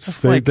 man.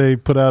 It's they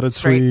put out a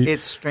tweet.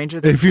 It's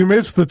stranger than if you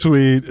missed the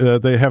tweet,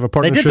 they have a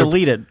partnership. They did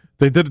delete it.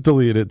 They did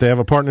delete it. They have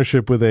a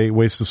partnership with a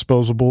waste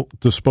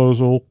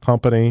disposal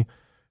company.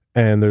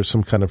 And there's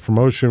some kind of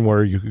promotion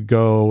where you could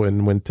go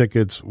and win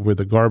tickets with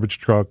a garbage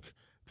truck.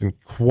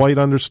 Didn't quite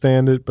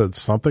understand it, but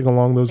something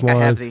along those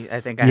lines. I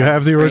think I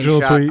have the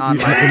original tweet.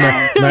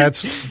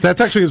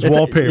 That's actually his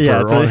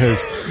wallpaper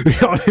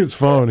on his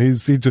phone.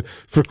 He's just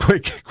for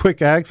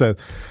quick access.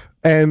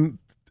 And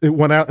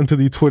went out into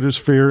the Twitter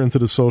sphere, into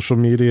the social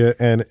media,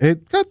 and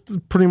it got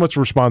pretty much the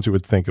response you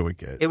would think it would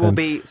get. It will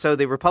be, so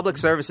the Republic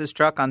Services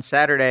truck on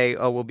Saturday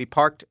will be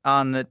parked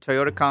on the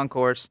Toyota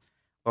Concourse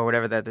or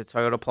whatever the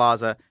Toyota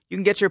Plaza. You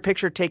can get your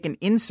picture taken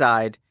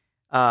inside,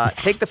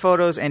 take the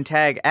photos and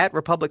tag at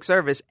Republic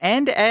Service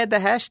and add the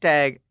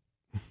hashtag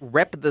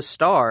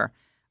 #RepTheStar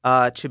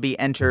to be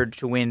entered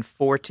to win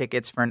 4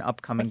 tickets for an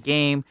upcoming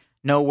game.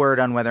 No word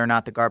on whether or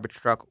not the garbage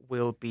truck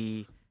will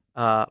be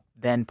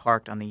then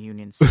parked on the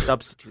Union's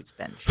substitutes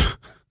bench.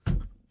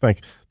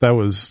 That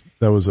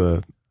was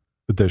a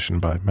addition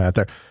by Matt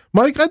there.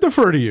 Mike, I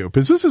defer to you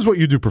because this is what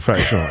you do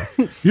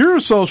professionally. You're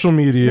a social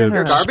media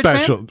You're a garbage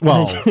special.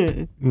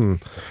 man? Well,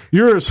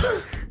 you're a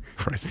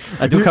Christ.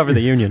 I do cover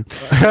the Union.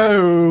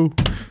 Oh,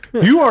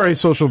 you are a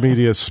social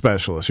media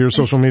specialist. You're a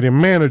social media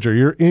manager.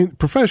 You're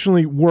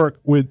professionally work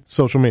with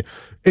social media.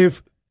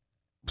 If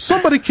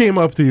somebody came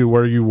up to you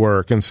where you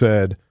work and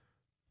said,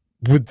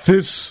 with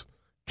this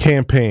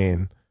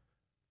campaign,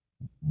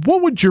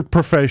 what would your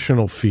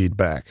professional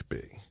feedback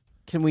be?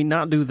 Can we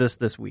not do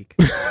this week?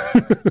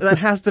 That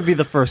has to be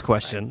the first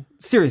question.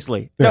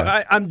 Seriously. Yeah.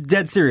 No, I'm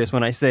dead serious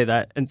when I say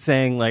that and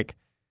saying, like,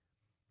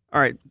 all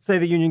right, say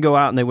the Union go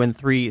out and they win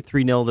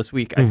 3-0 this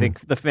week. I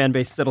think the fan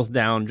base settles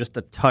down just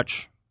a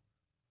touch.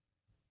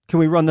 Can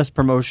we run this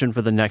promotion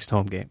for the next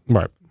home game?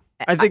 Right.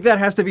 I think that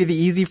has to be the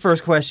easy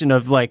first question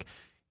of, like,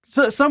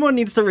 so someone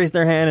needs to raise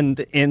their hand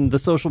in the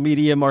social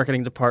media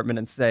marketing department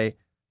and say,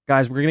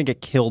 guys, we're going to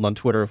get killed on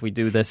Twitter if we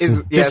do this.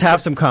 Just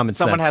have some common sense.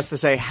 Someone has to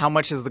say, how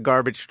much is the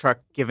garbage truck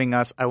giving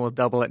us? I will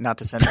double it not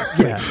to send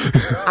this.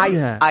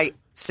 I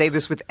say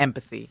this with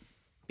empathy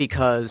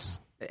because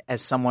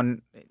as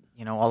someone,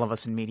 all of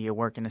us in media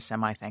work in a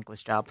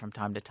semi-thankless job from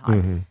time to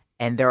time. Mm-hmm.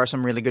 And there are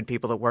some really good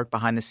people that work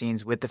behind the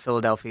scenes with the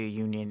Philadelphia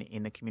Union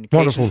in the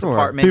communications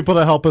department. People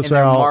that help us in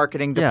their out.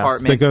 marketing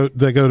department.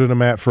 They go to the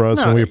mat for us,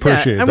 and we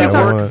appreciate that. They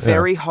work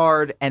very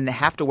hard, and they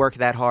have to work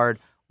that hard,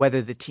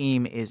 whether the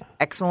team is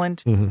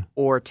excellent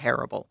or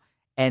terrible.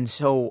 And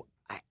so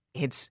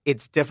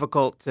it's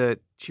difficult to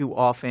too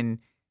often,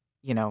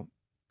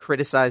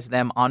 criticize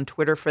them on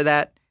Twitter for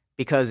that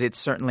because it's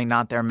certainly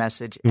not their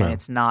message and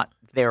it's not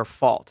their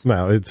fault.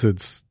 No,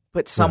 it's.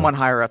 But someone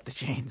higher up the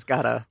chain's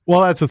gotta. Well,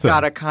 that's the thing.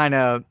 Gotta kind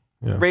of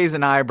raise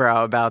an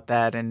eyebrow about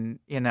that, and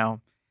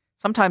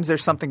sometimes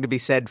there's something to be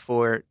said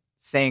for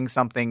saying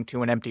something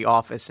to an empty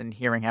office and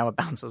hearing how it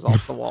bounces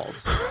off the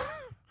walls.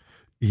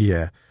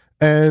 Yeah,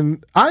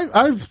 and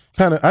I've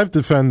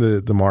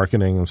defended the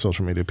marketing and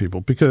social media people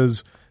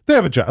because they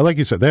have a job. Like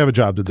you said, they have a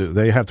job to do.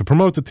 They have to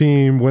promote the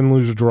team, win,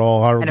 lose, or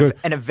draw.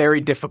 And a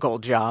very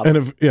difficult job,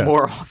 yeah.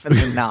 more often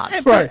than not.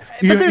 Right.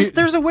 But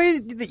there's a way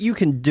that you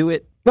can do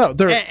it. No,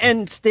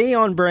 and stay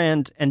on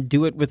brand and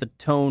do it with a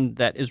tone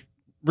that is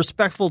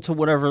respectful to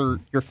whatever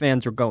your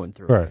fans are going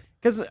through. Right.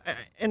 Because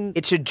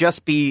it should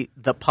just be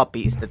the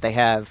puppies that they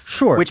have.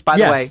 Sure. Which, by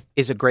the way,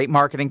 is a great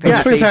marketing thing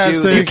that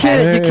fantastic. they do. You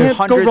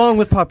can't go wrong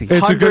with puppies.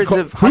 It's Hundreds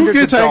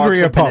gets of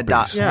angry at dogs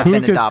puppies? have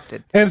been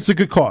adopted. And it's a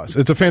good cause.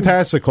 It's a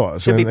fantastic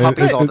cause. Should be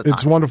puppies all the time.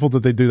 It's wonderful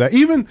that they do that.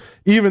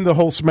 Even the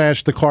whole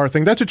smash the car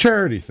thing. That's a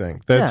charity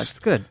thing. It's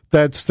good.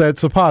 That's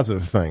a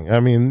positive thing. I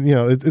mean,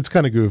 it's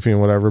kind of goofy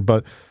and whatever,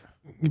 but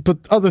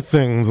other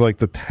things like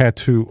the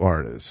tattoo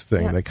artist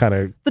thing, they kind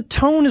of the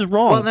tone is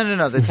wrong. Well,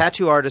 no. The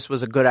tattoo artist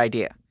was a good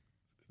idea.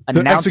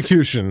 The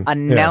execution,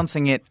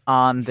 announcing it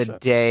on the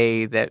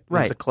day that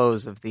was the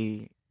close of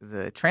the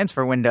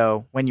transfer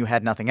window when you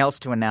had nothing else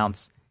to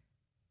announce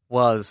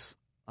was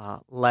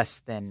less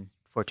than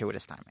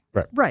fortuitous timing.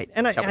 Right.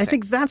 And I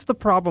think that's the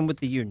problem with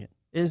the Union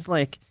is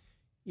like,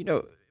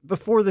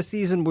 before the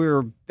season we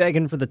were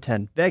begging for the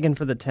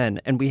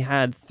 10, and we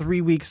had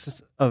 3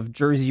 weeks of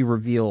jersey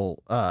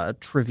reveal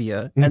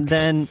trivia and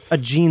then a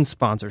jeans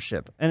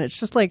sponsorship. And it's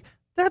just like,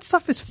 that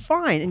stuff is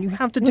fine, and you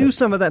have to do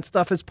some of that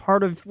stuff as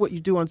part of what you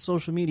do on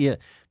social media.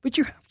 But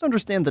you have to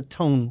understand the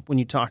tone when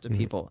you talk to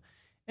people.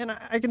 And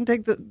I can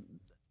take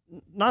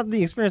not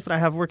the experience that I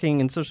have working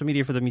in social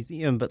media for the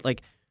museum, but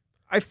like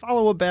I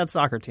follow a bad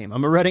soccer team.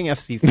 I'm a Reading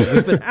FC fan.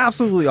 We've been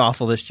absolutely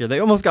awful this year. They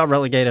almost got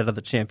relegated out of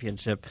the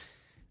championship.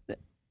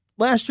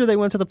 Last year, they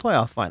went to the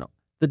playoff final.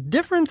 The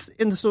difference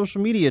in the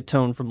social media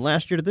tone from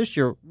last year to this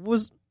year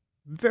was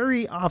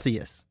very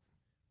obvious.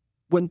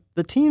 When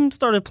the team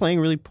started playing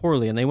really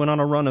poorly and they went on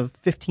a run of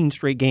 15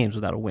 straight games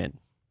without a win.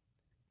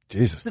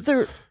 Jesus.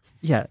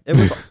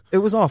 It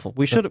was awful.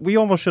 We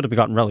almost should have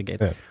gotten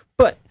relegated. Yeah.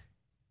 But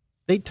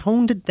they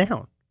toned it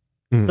down.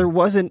 There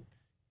wasn't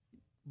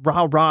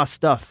rah-rah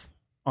stuff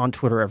on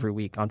Twitter every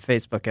week, on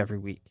Facebook every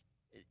week.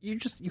 You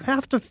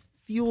have to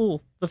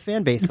fuel the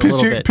fan base a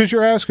little bit. Because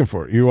you're asking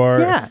for it. You are.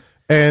 Yeah.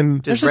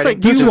 And it's just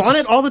like, do you want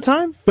it all the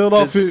time?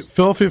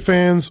 Philadelphia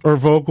fans are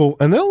vocal,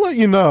 and they'll let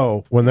you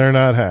know when they're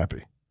not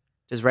happy.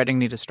 Does Reading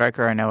need a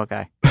striker? I know a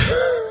guy.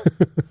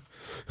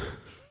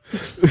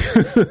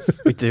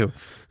 We do.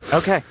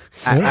 Okay.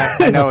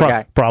 I know a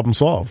guy. Problem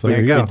solved.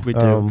 There you go. We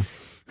do.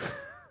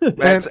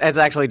 It's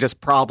actually just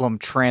problem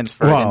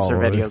transfer in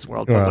Servedio's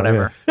world, but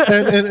whatever. Yeah.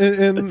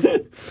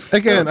 And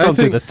again, don't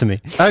do this to me.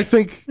 I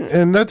think,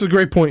 and that's a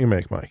great point you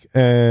make, Mike.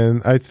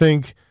 And I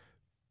think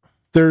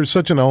there's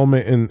such an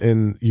element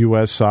in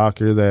U.S.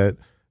 soccer that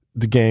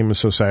the game is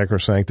so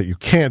sacrosanct that you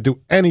can't do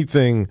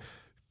anything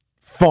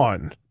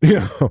fun.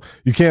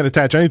 You can't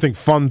attach anything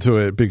fun to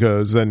it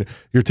because then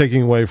you're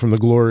taking away from the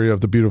glory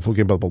of the beautiful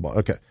game. Blah blah blah.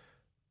 Okay,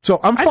 so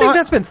I think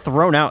that's been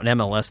thrown out in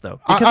MLS though,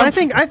 because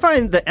I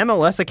find the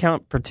MLS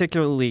account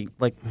particularly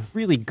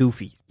really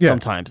goofy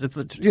sometimes. It's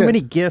too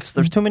many GIFs.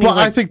 There's too many.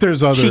 I think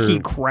there's other cheeky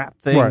crap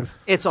things. Right.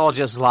 It's all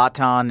just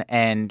Zlatan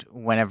and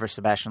whenever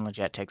Sebastian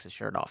Lletget takes his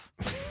shirt off.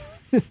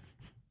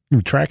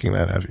 You're tracking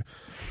that, have you?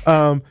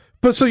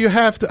 But so you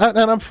have to,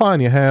 and I'm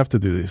fine. You have to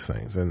do these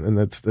things, and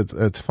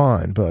that's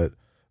fine. But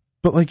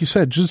like you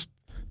said, just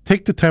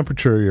take the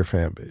temperature of your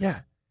fan base. Yeah.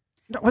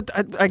 No,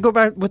 I go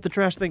back with the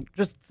trash thing.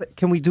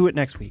 Can we do it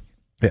next week?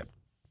 Yeah.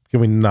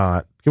 Can we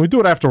not? Can we do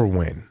it after a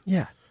win?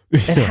 Yeah.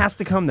 It has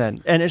to come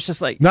then, and it's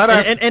just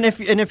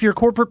if your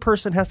corporate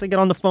person has to get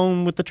on the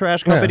phone with the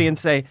trash company and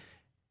say,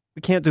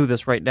 we can't do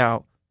this right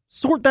now.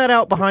 Sort that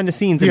out behind the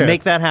scenes and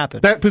make that happen.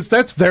 Because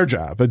that's their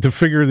job to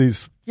figure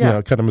these,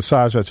 kind of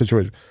massage that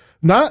situation.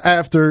 Not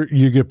after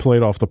you get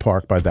played off the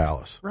park by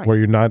Dallas, where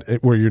you're not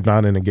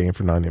in a game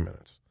for 90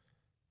 minutes.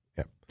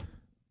 Yeah,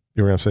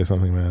 you were going to say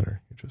something, Matt,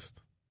 or you just?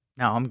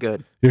 No, I'm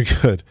good. You're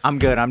good. I'm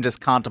good. I'm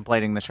just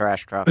contemplating the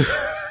trash truck.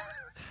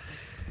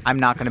 I'm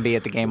not going to be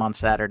at the game on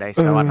Saturday,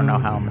 so I don't know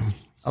how I'm.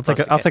 I'll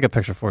take a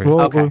picture for you.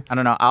 Well, okay, I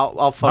don't know.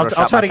 I'll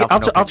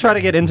Photoshop. I'll try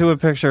to get into a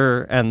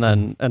picture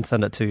and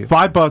send it to you.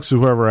 $5 to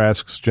whoever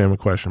asks Jim a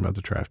question about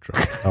the trash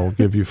truck. I will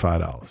give you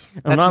 $5.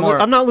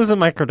 I'm not losing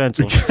my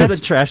credentials for the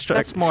trash truck.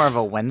 That's more of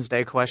a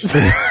Wednesday question.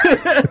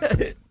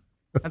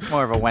 That's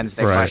more of a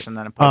Wednesday question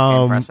than a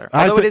post-game presser.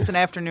 Although it is an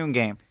afternoon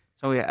game,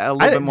 so we a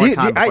little bit more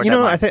time.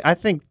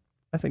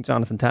 I think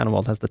Jonathan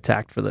Tannenwald has the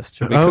tact for this.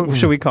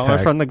 Should we call her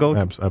from the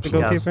goalkeeper?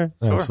 Absolutely.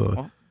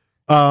 Absolutely.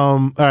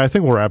 I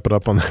think we'll wrap it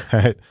up on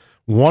that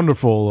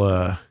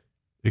wonderful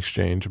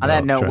exchange. On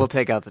that note, we'll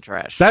take out the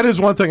trash. That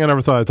is one thing I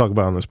never thought I'd talk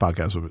about on this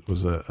podcast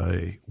was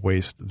a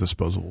waste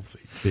disposable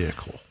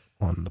vehicle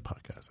on the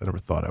podcast. I never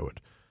thought I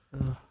would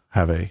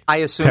have a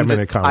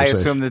 10-minute conversation. I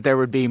assume that there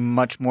would be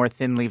much more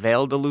thinly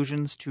veiled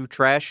allusions to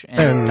trash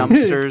and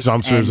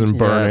dumpsters and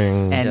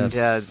burning and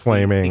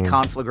flaming the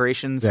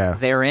conflagrations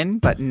therein,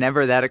 but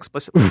never that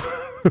explicitly.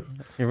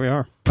 Here we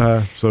are.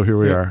 So here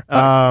we are.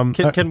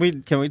 Can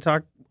we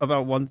talk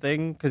about one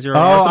thing? Because you're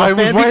I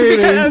was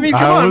waiting. I mean,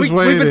 come on. We've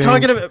been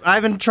talking about.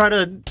 I've been trying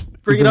to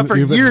bring it up for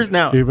years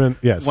now.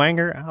 Yes,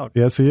 Wenger out.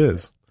 Yes, he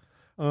is.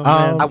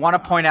 I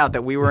want to point out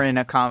that we were in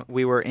a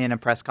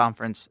press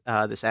conference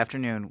this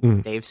afternoon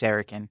with Dave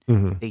Sarakin,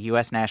 the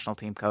U.S. national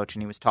team coach,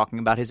 and he was talking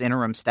about his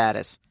interim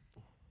status.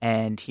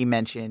 And he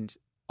mentioned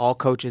all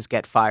coaches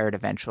get fired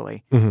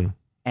eventually.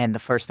 And the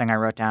first thing I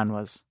wrote down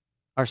was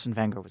Arsene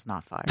Wenger was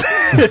not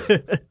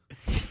fired.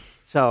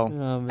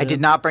 So I did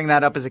not bring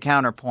that up as a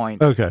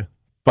counterpoint. Okay.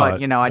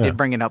 But I did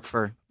bring it up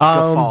for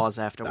guffaws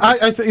afterwards.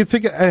 I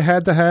think it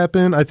had to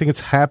happen. I think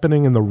it's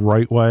happening in the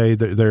right way.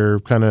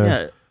 They're kind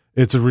of...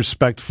 It's a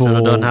respectful... Should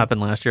have done happen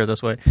last year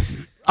this way.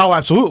 Oh,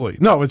 absolutely.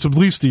 No, it's at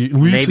least the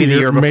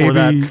year before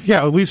that.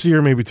 Yeah, at least a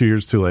year, maybe 2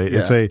 years too late.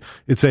 Yeah.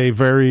 It's a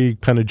very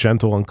kind of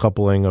gentle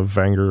uncoupling of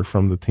Wenger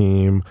from the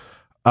team.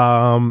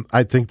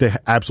 I think they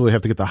absolutely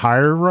have to get the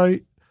hire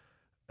right.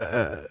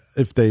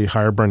 If they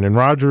hire Brendan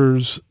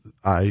Rodgers,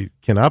 I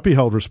cannot be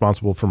held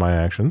responsible for my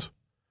actions.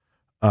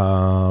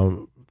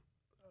 If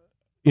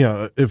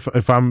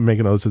I'm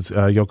making notes, it's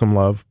Joachim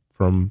Löw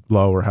from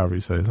Low, or however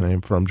you say his name,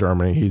 from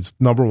Germany. He's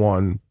number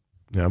one.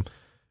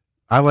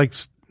 I like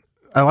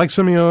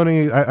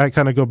Simeone. I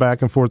kind of go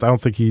back and forth. I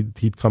don't think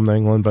he'd come to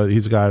England, but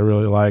he's a guy I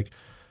really like.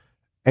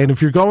 And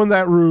if you're going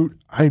that route,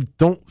 I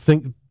don't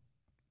think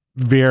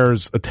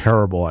Vieira's a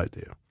terrible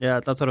idea. Yeah,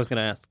 that's what I was going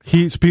to ask.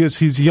 Because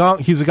he's young.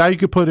 He's a guy you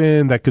could put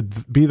in that could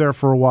be there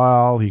for a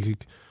while. He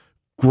could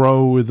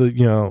grow with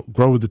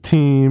the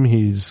team.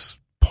 He's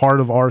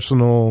part of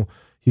Arsenal.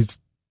 He's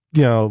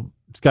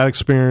got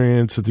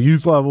experience at the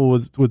youth level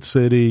with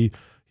City.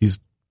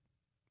 He's,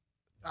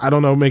 I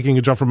don't know, making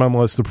a jump from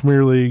MLS to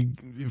Premier League,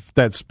 if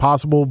that's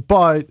possible,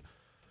 but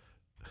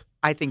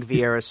I think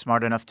Vieira is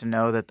smart enough to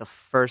know that the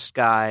first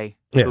guy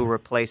who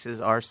replaces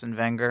Arsene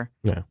Wenger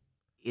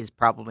is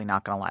probably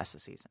not going to last the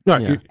season.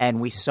 Right.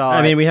 And we saw...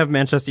 I mean, we have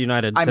Manchester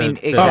United.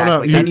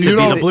 Exactly. You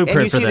see the blueprint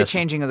and you for see this. the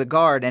changing of the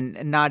guard,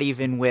 and not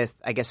even with...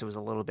 I guess it was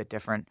a little bit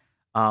different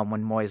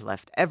when Moyes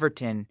left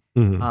Everton,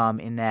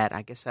 in that,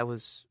 I guess that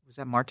was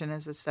that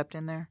Martinez that stepped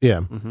in there?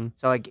 Yeah. Mm-hmm.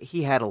 So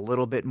he had a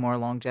little bit more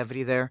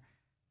longevity there.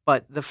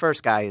 But the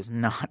first guy is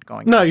not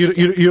going to stick.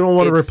 You don't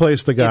want to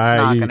replace the guy.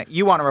 It's not gonna,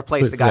 you want to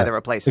replace the guy that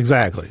replaces him.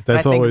 Exactly.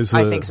 That's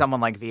I think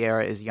someone like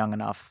Vieira is young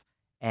enough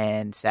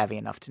and savvy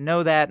enough to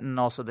know that, and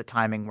also the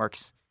timing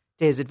works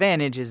to his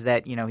advantage, is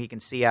that he can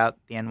see out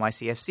the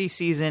NYCFC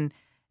season,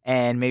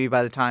 and maybe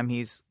by the time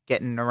he's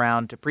getting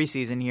around to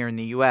preseason here in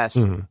the U.S.,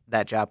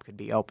 that job could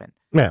be open.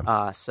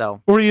 Yeah.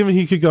 Or even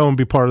he could go and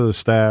be part of the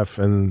staff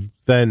and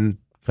then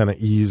kind of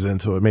ease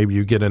into it. Maybe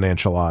you get an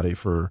Ancelotti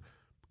for a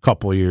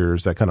couple of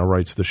years that kind of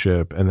rights the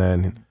ship, and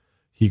then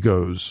he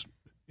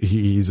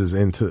eases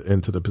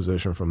into the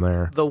position from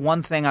there. The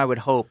one thing I would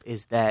hope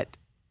is that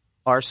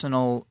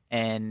Arsenal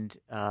and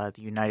the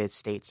United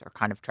States are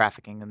kind of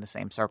trafficking in the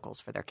same circles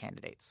for their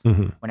candidates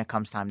when it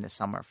comes time this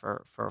summer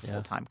for a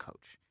full-time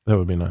coach. That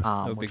would be nice.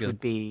 Would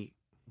be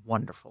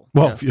wonderful.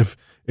 Well,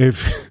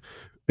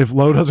 if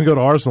Lowe doesn't go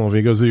to Arsenal, if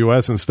he goes to the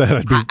U.S.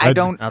 instead, I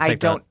don't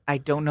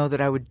know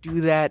that I would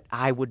do that.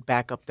 I would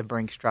back up the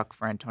Brinks truck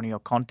for Antonio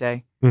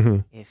Conte.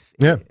 Mm-hmm.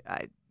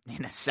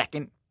 In a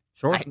second.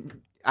 Sure.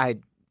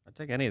 I'd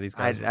take any of these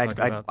guys.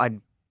 I'd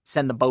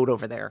send the boat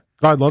over there.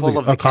 I'd love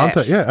to.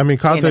 Conte. Yeah, I mean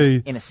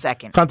Conte in a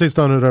second. Conte's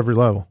done it at every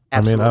level.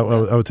 Absolutely. I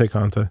mean, I would take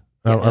Conte.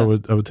 I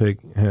would take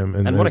him.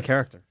 And what a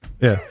character.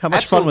 Yeah. How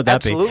much fun would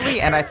that be?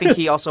 Absolutely. And I think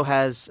he also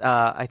has.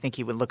 I think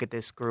he would look at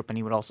this group and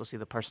he would also see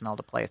the personnel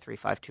to play a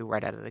 3-5-2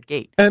 right out of the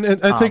gate. And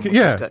I think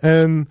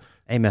and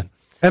amen.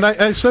 And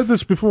I said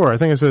this before. I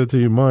think I said it to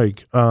you,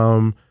 Mike.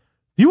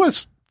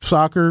 U.S.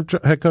 soccer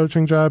head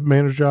coaching job,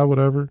 manager job,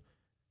 whatever.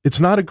 It's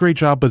not a great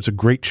job, but it's a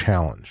great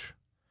challenge.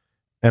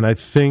 And I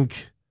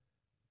think,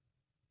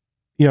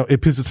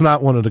 because it's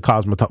not one of the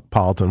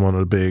cosmopolitan, one of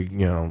the big,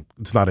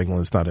 it's not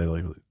England, it's not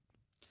Italy.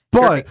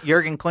 But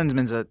Jurgen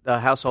Klinsmann's a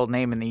household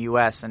name in the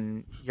U.S.,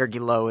 and Jurgi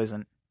Lowe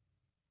isn't.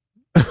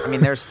 I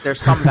mean, there's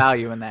some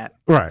value in that.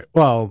 Right.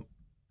 Well,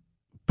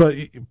 but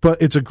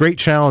it's a great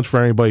challenge for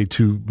anybody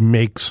to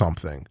make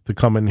something, to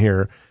come in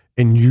here,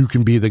 and you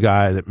can be the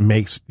guy that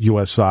makes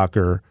U.S.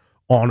 soccer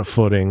on a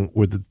footing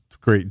with the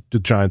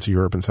giants of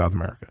Europe and South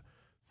America.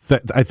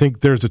 I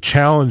think there's a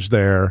challenge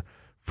there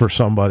for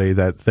somebody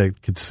that they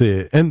could see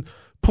it, and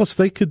plus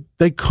they could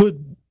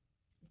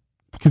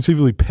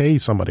conceivably pay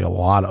somebody a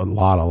lot of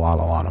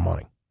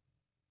money.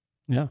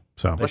 Yeah,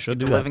 so they should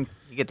do that.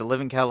 You get to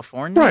live in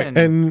California, right?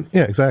 And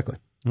yeah, exactly.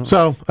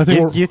 So I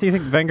think. Do you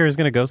think Wenger is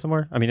going to go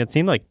somewhere? I mean, it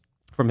seemed like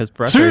from his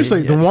presser,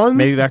 seriously,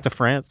 maybe back to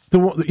France.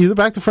 Either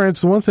back to France.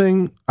 The one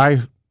thing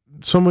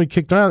somebody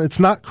kicked around. It's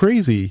not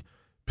crazy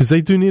because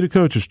they do need a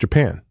coach. It's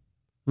Japan.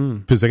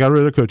 Because they got rid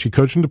of their coach. He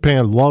coached in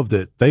Japan, loved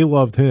it. They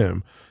loved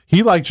him.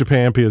 He liked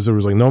Japan because there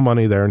was no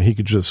money there, and he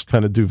could just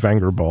kind of do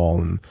Wenger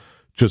ball and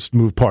just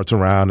move parts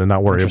around and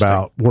not worry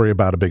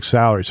about a big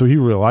salary. So he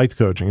really liked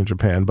coaching in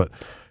Japan. But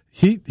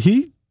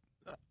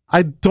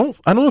I don't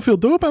know if he'll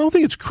do it, but I don't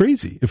think it's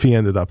crazy if he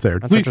ended up there.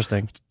 That's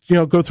interesting.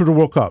 Go through the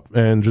World Cup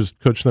and just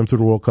coach them through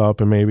the World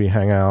Cup and maybe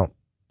hang out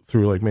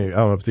through maybe I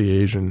don't know if the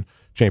Asian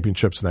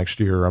Championships next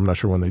year. I'm not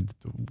sure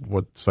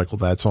what cycle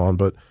that's on,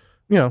 but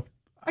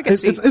I could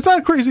see it's not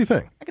a crazy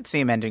thing. I could see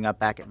him ending up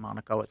back at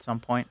Monaco at some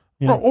point.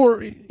 Yeah.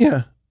 Or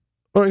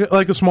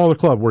like a smaller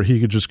club where he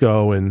could just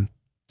go and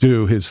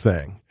do his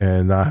thing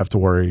and not have to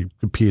worry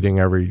competing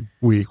every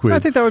week. I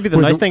think that would be the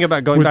nice thing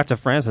about going back to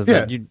France is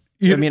that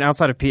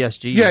outside of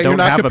PSG, you don't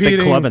have a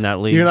big club in that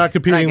league. You're not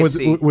competing with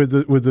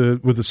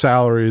the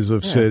salaries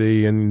of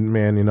City and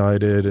Man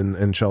United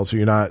and Chelsea.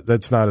 You're not.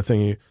 That's not a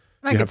thing you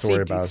have to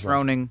worry about.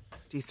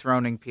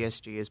 Dethroning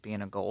PSG as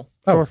being a goal.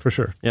 Oh, for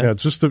sure. Yeah,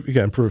 it's just to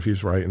prove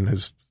he's right and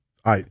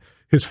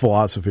his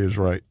philosophy is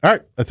right. All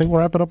right, I think we'll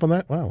wrap it up on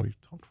that. Wow, we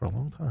talked for a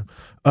long time.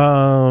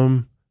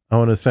 I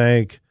want to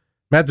thank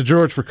Matt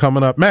DeGeorge for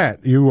coming up.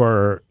 Matt, you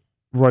are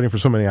writing for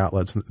so many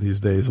outlets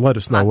these days. Let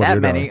us know what you're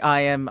doing. Not that many.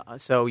 I am.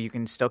 So you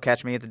can still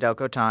catch me at the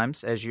Delco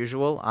Times as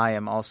usual. I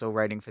am also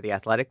writing for The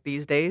Athletic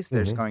these days.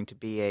 There's going to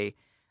be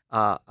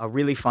a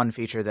really fun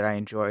feature that I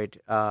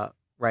enjoyed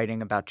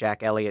writing about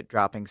Jack Elliott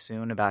dropping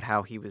soon, about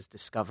how he was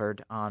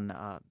discovered on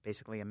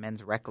basically a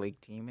men's rec league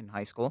team in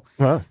high school.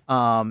 Wow.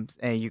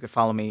 And you can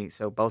follow me.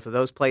 So both of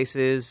those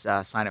places.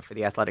 Sign up for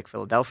The Athletic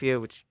Philadelphia,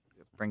 which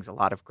brings a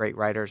lot of great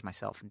writers,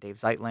 myself and Dave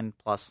Zeitlin,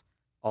 plus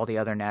all the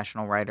other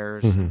national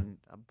writers and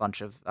a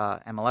bunch of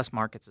MLS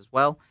markets as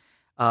well.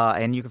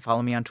 And you can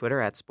follow me on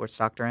Twitter at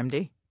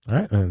SportsDoctorMD. All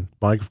right. And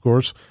Mike, of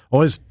course,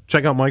 always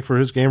check out Mike for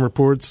his game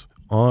reports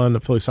on the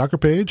Philly Soccer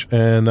page.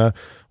 And I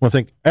want to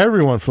thank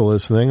everyone for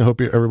listening. I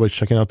hope everybody's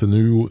checking out the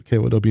new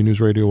KOW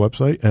News Radio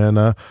website.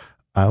 And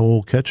I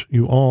will catch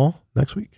you all next week.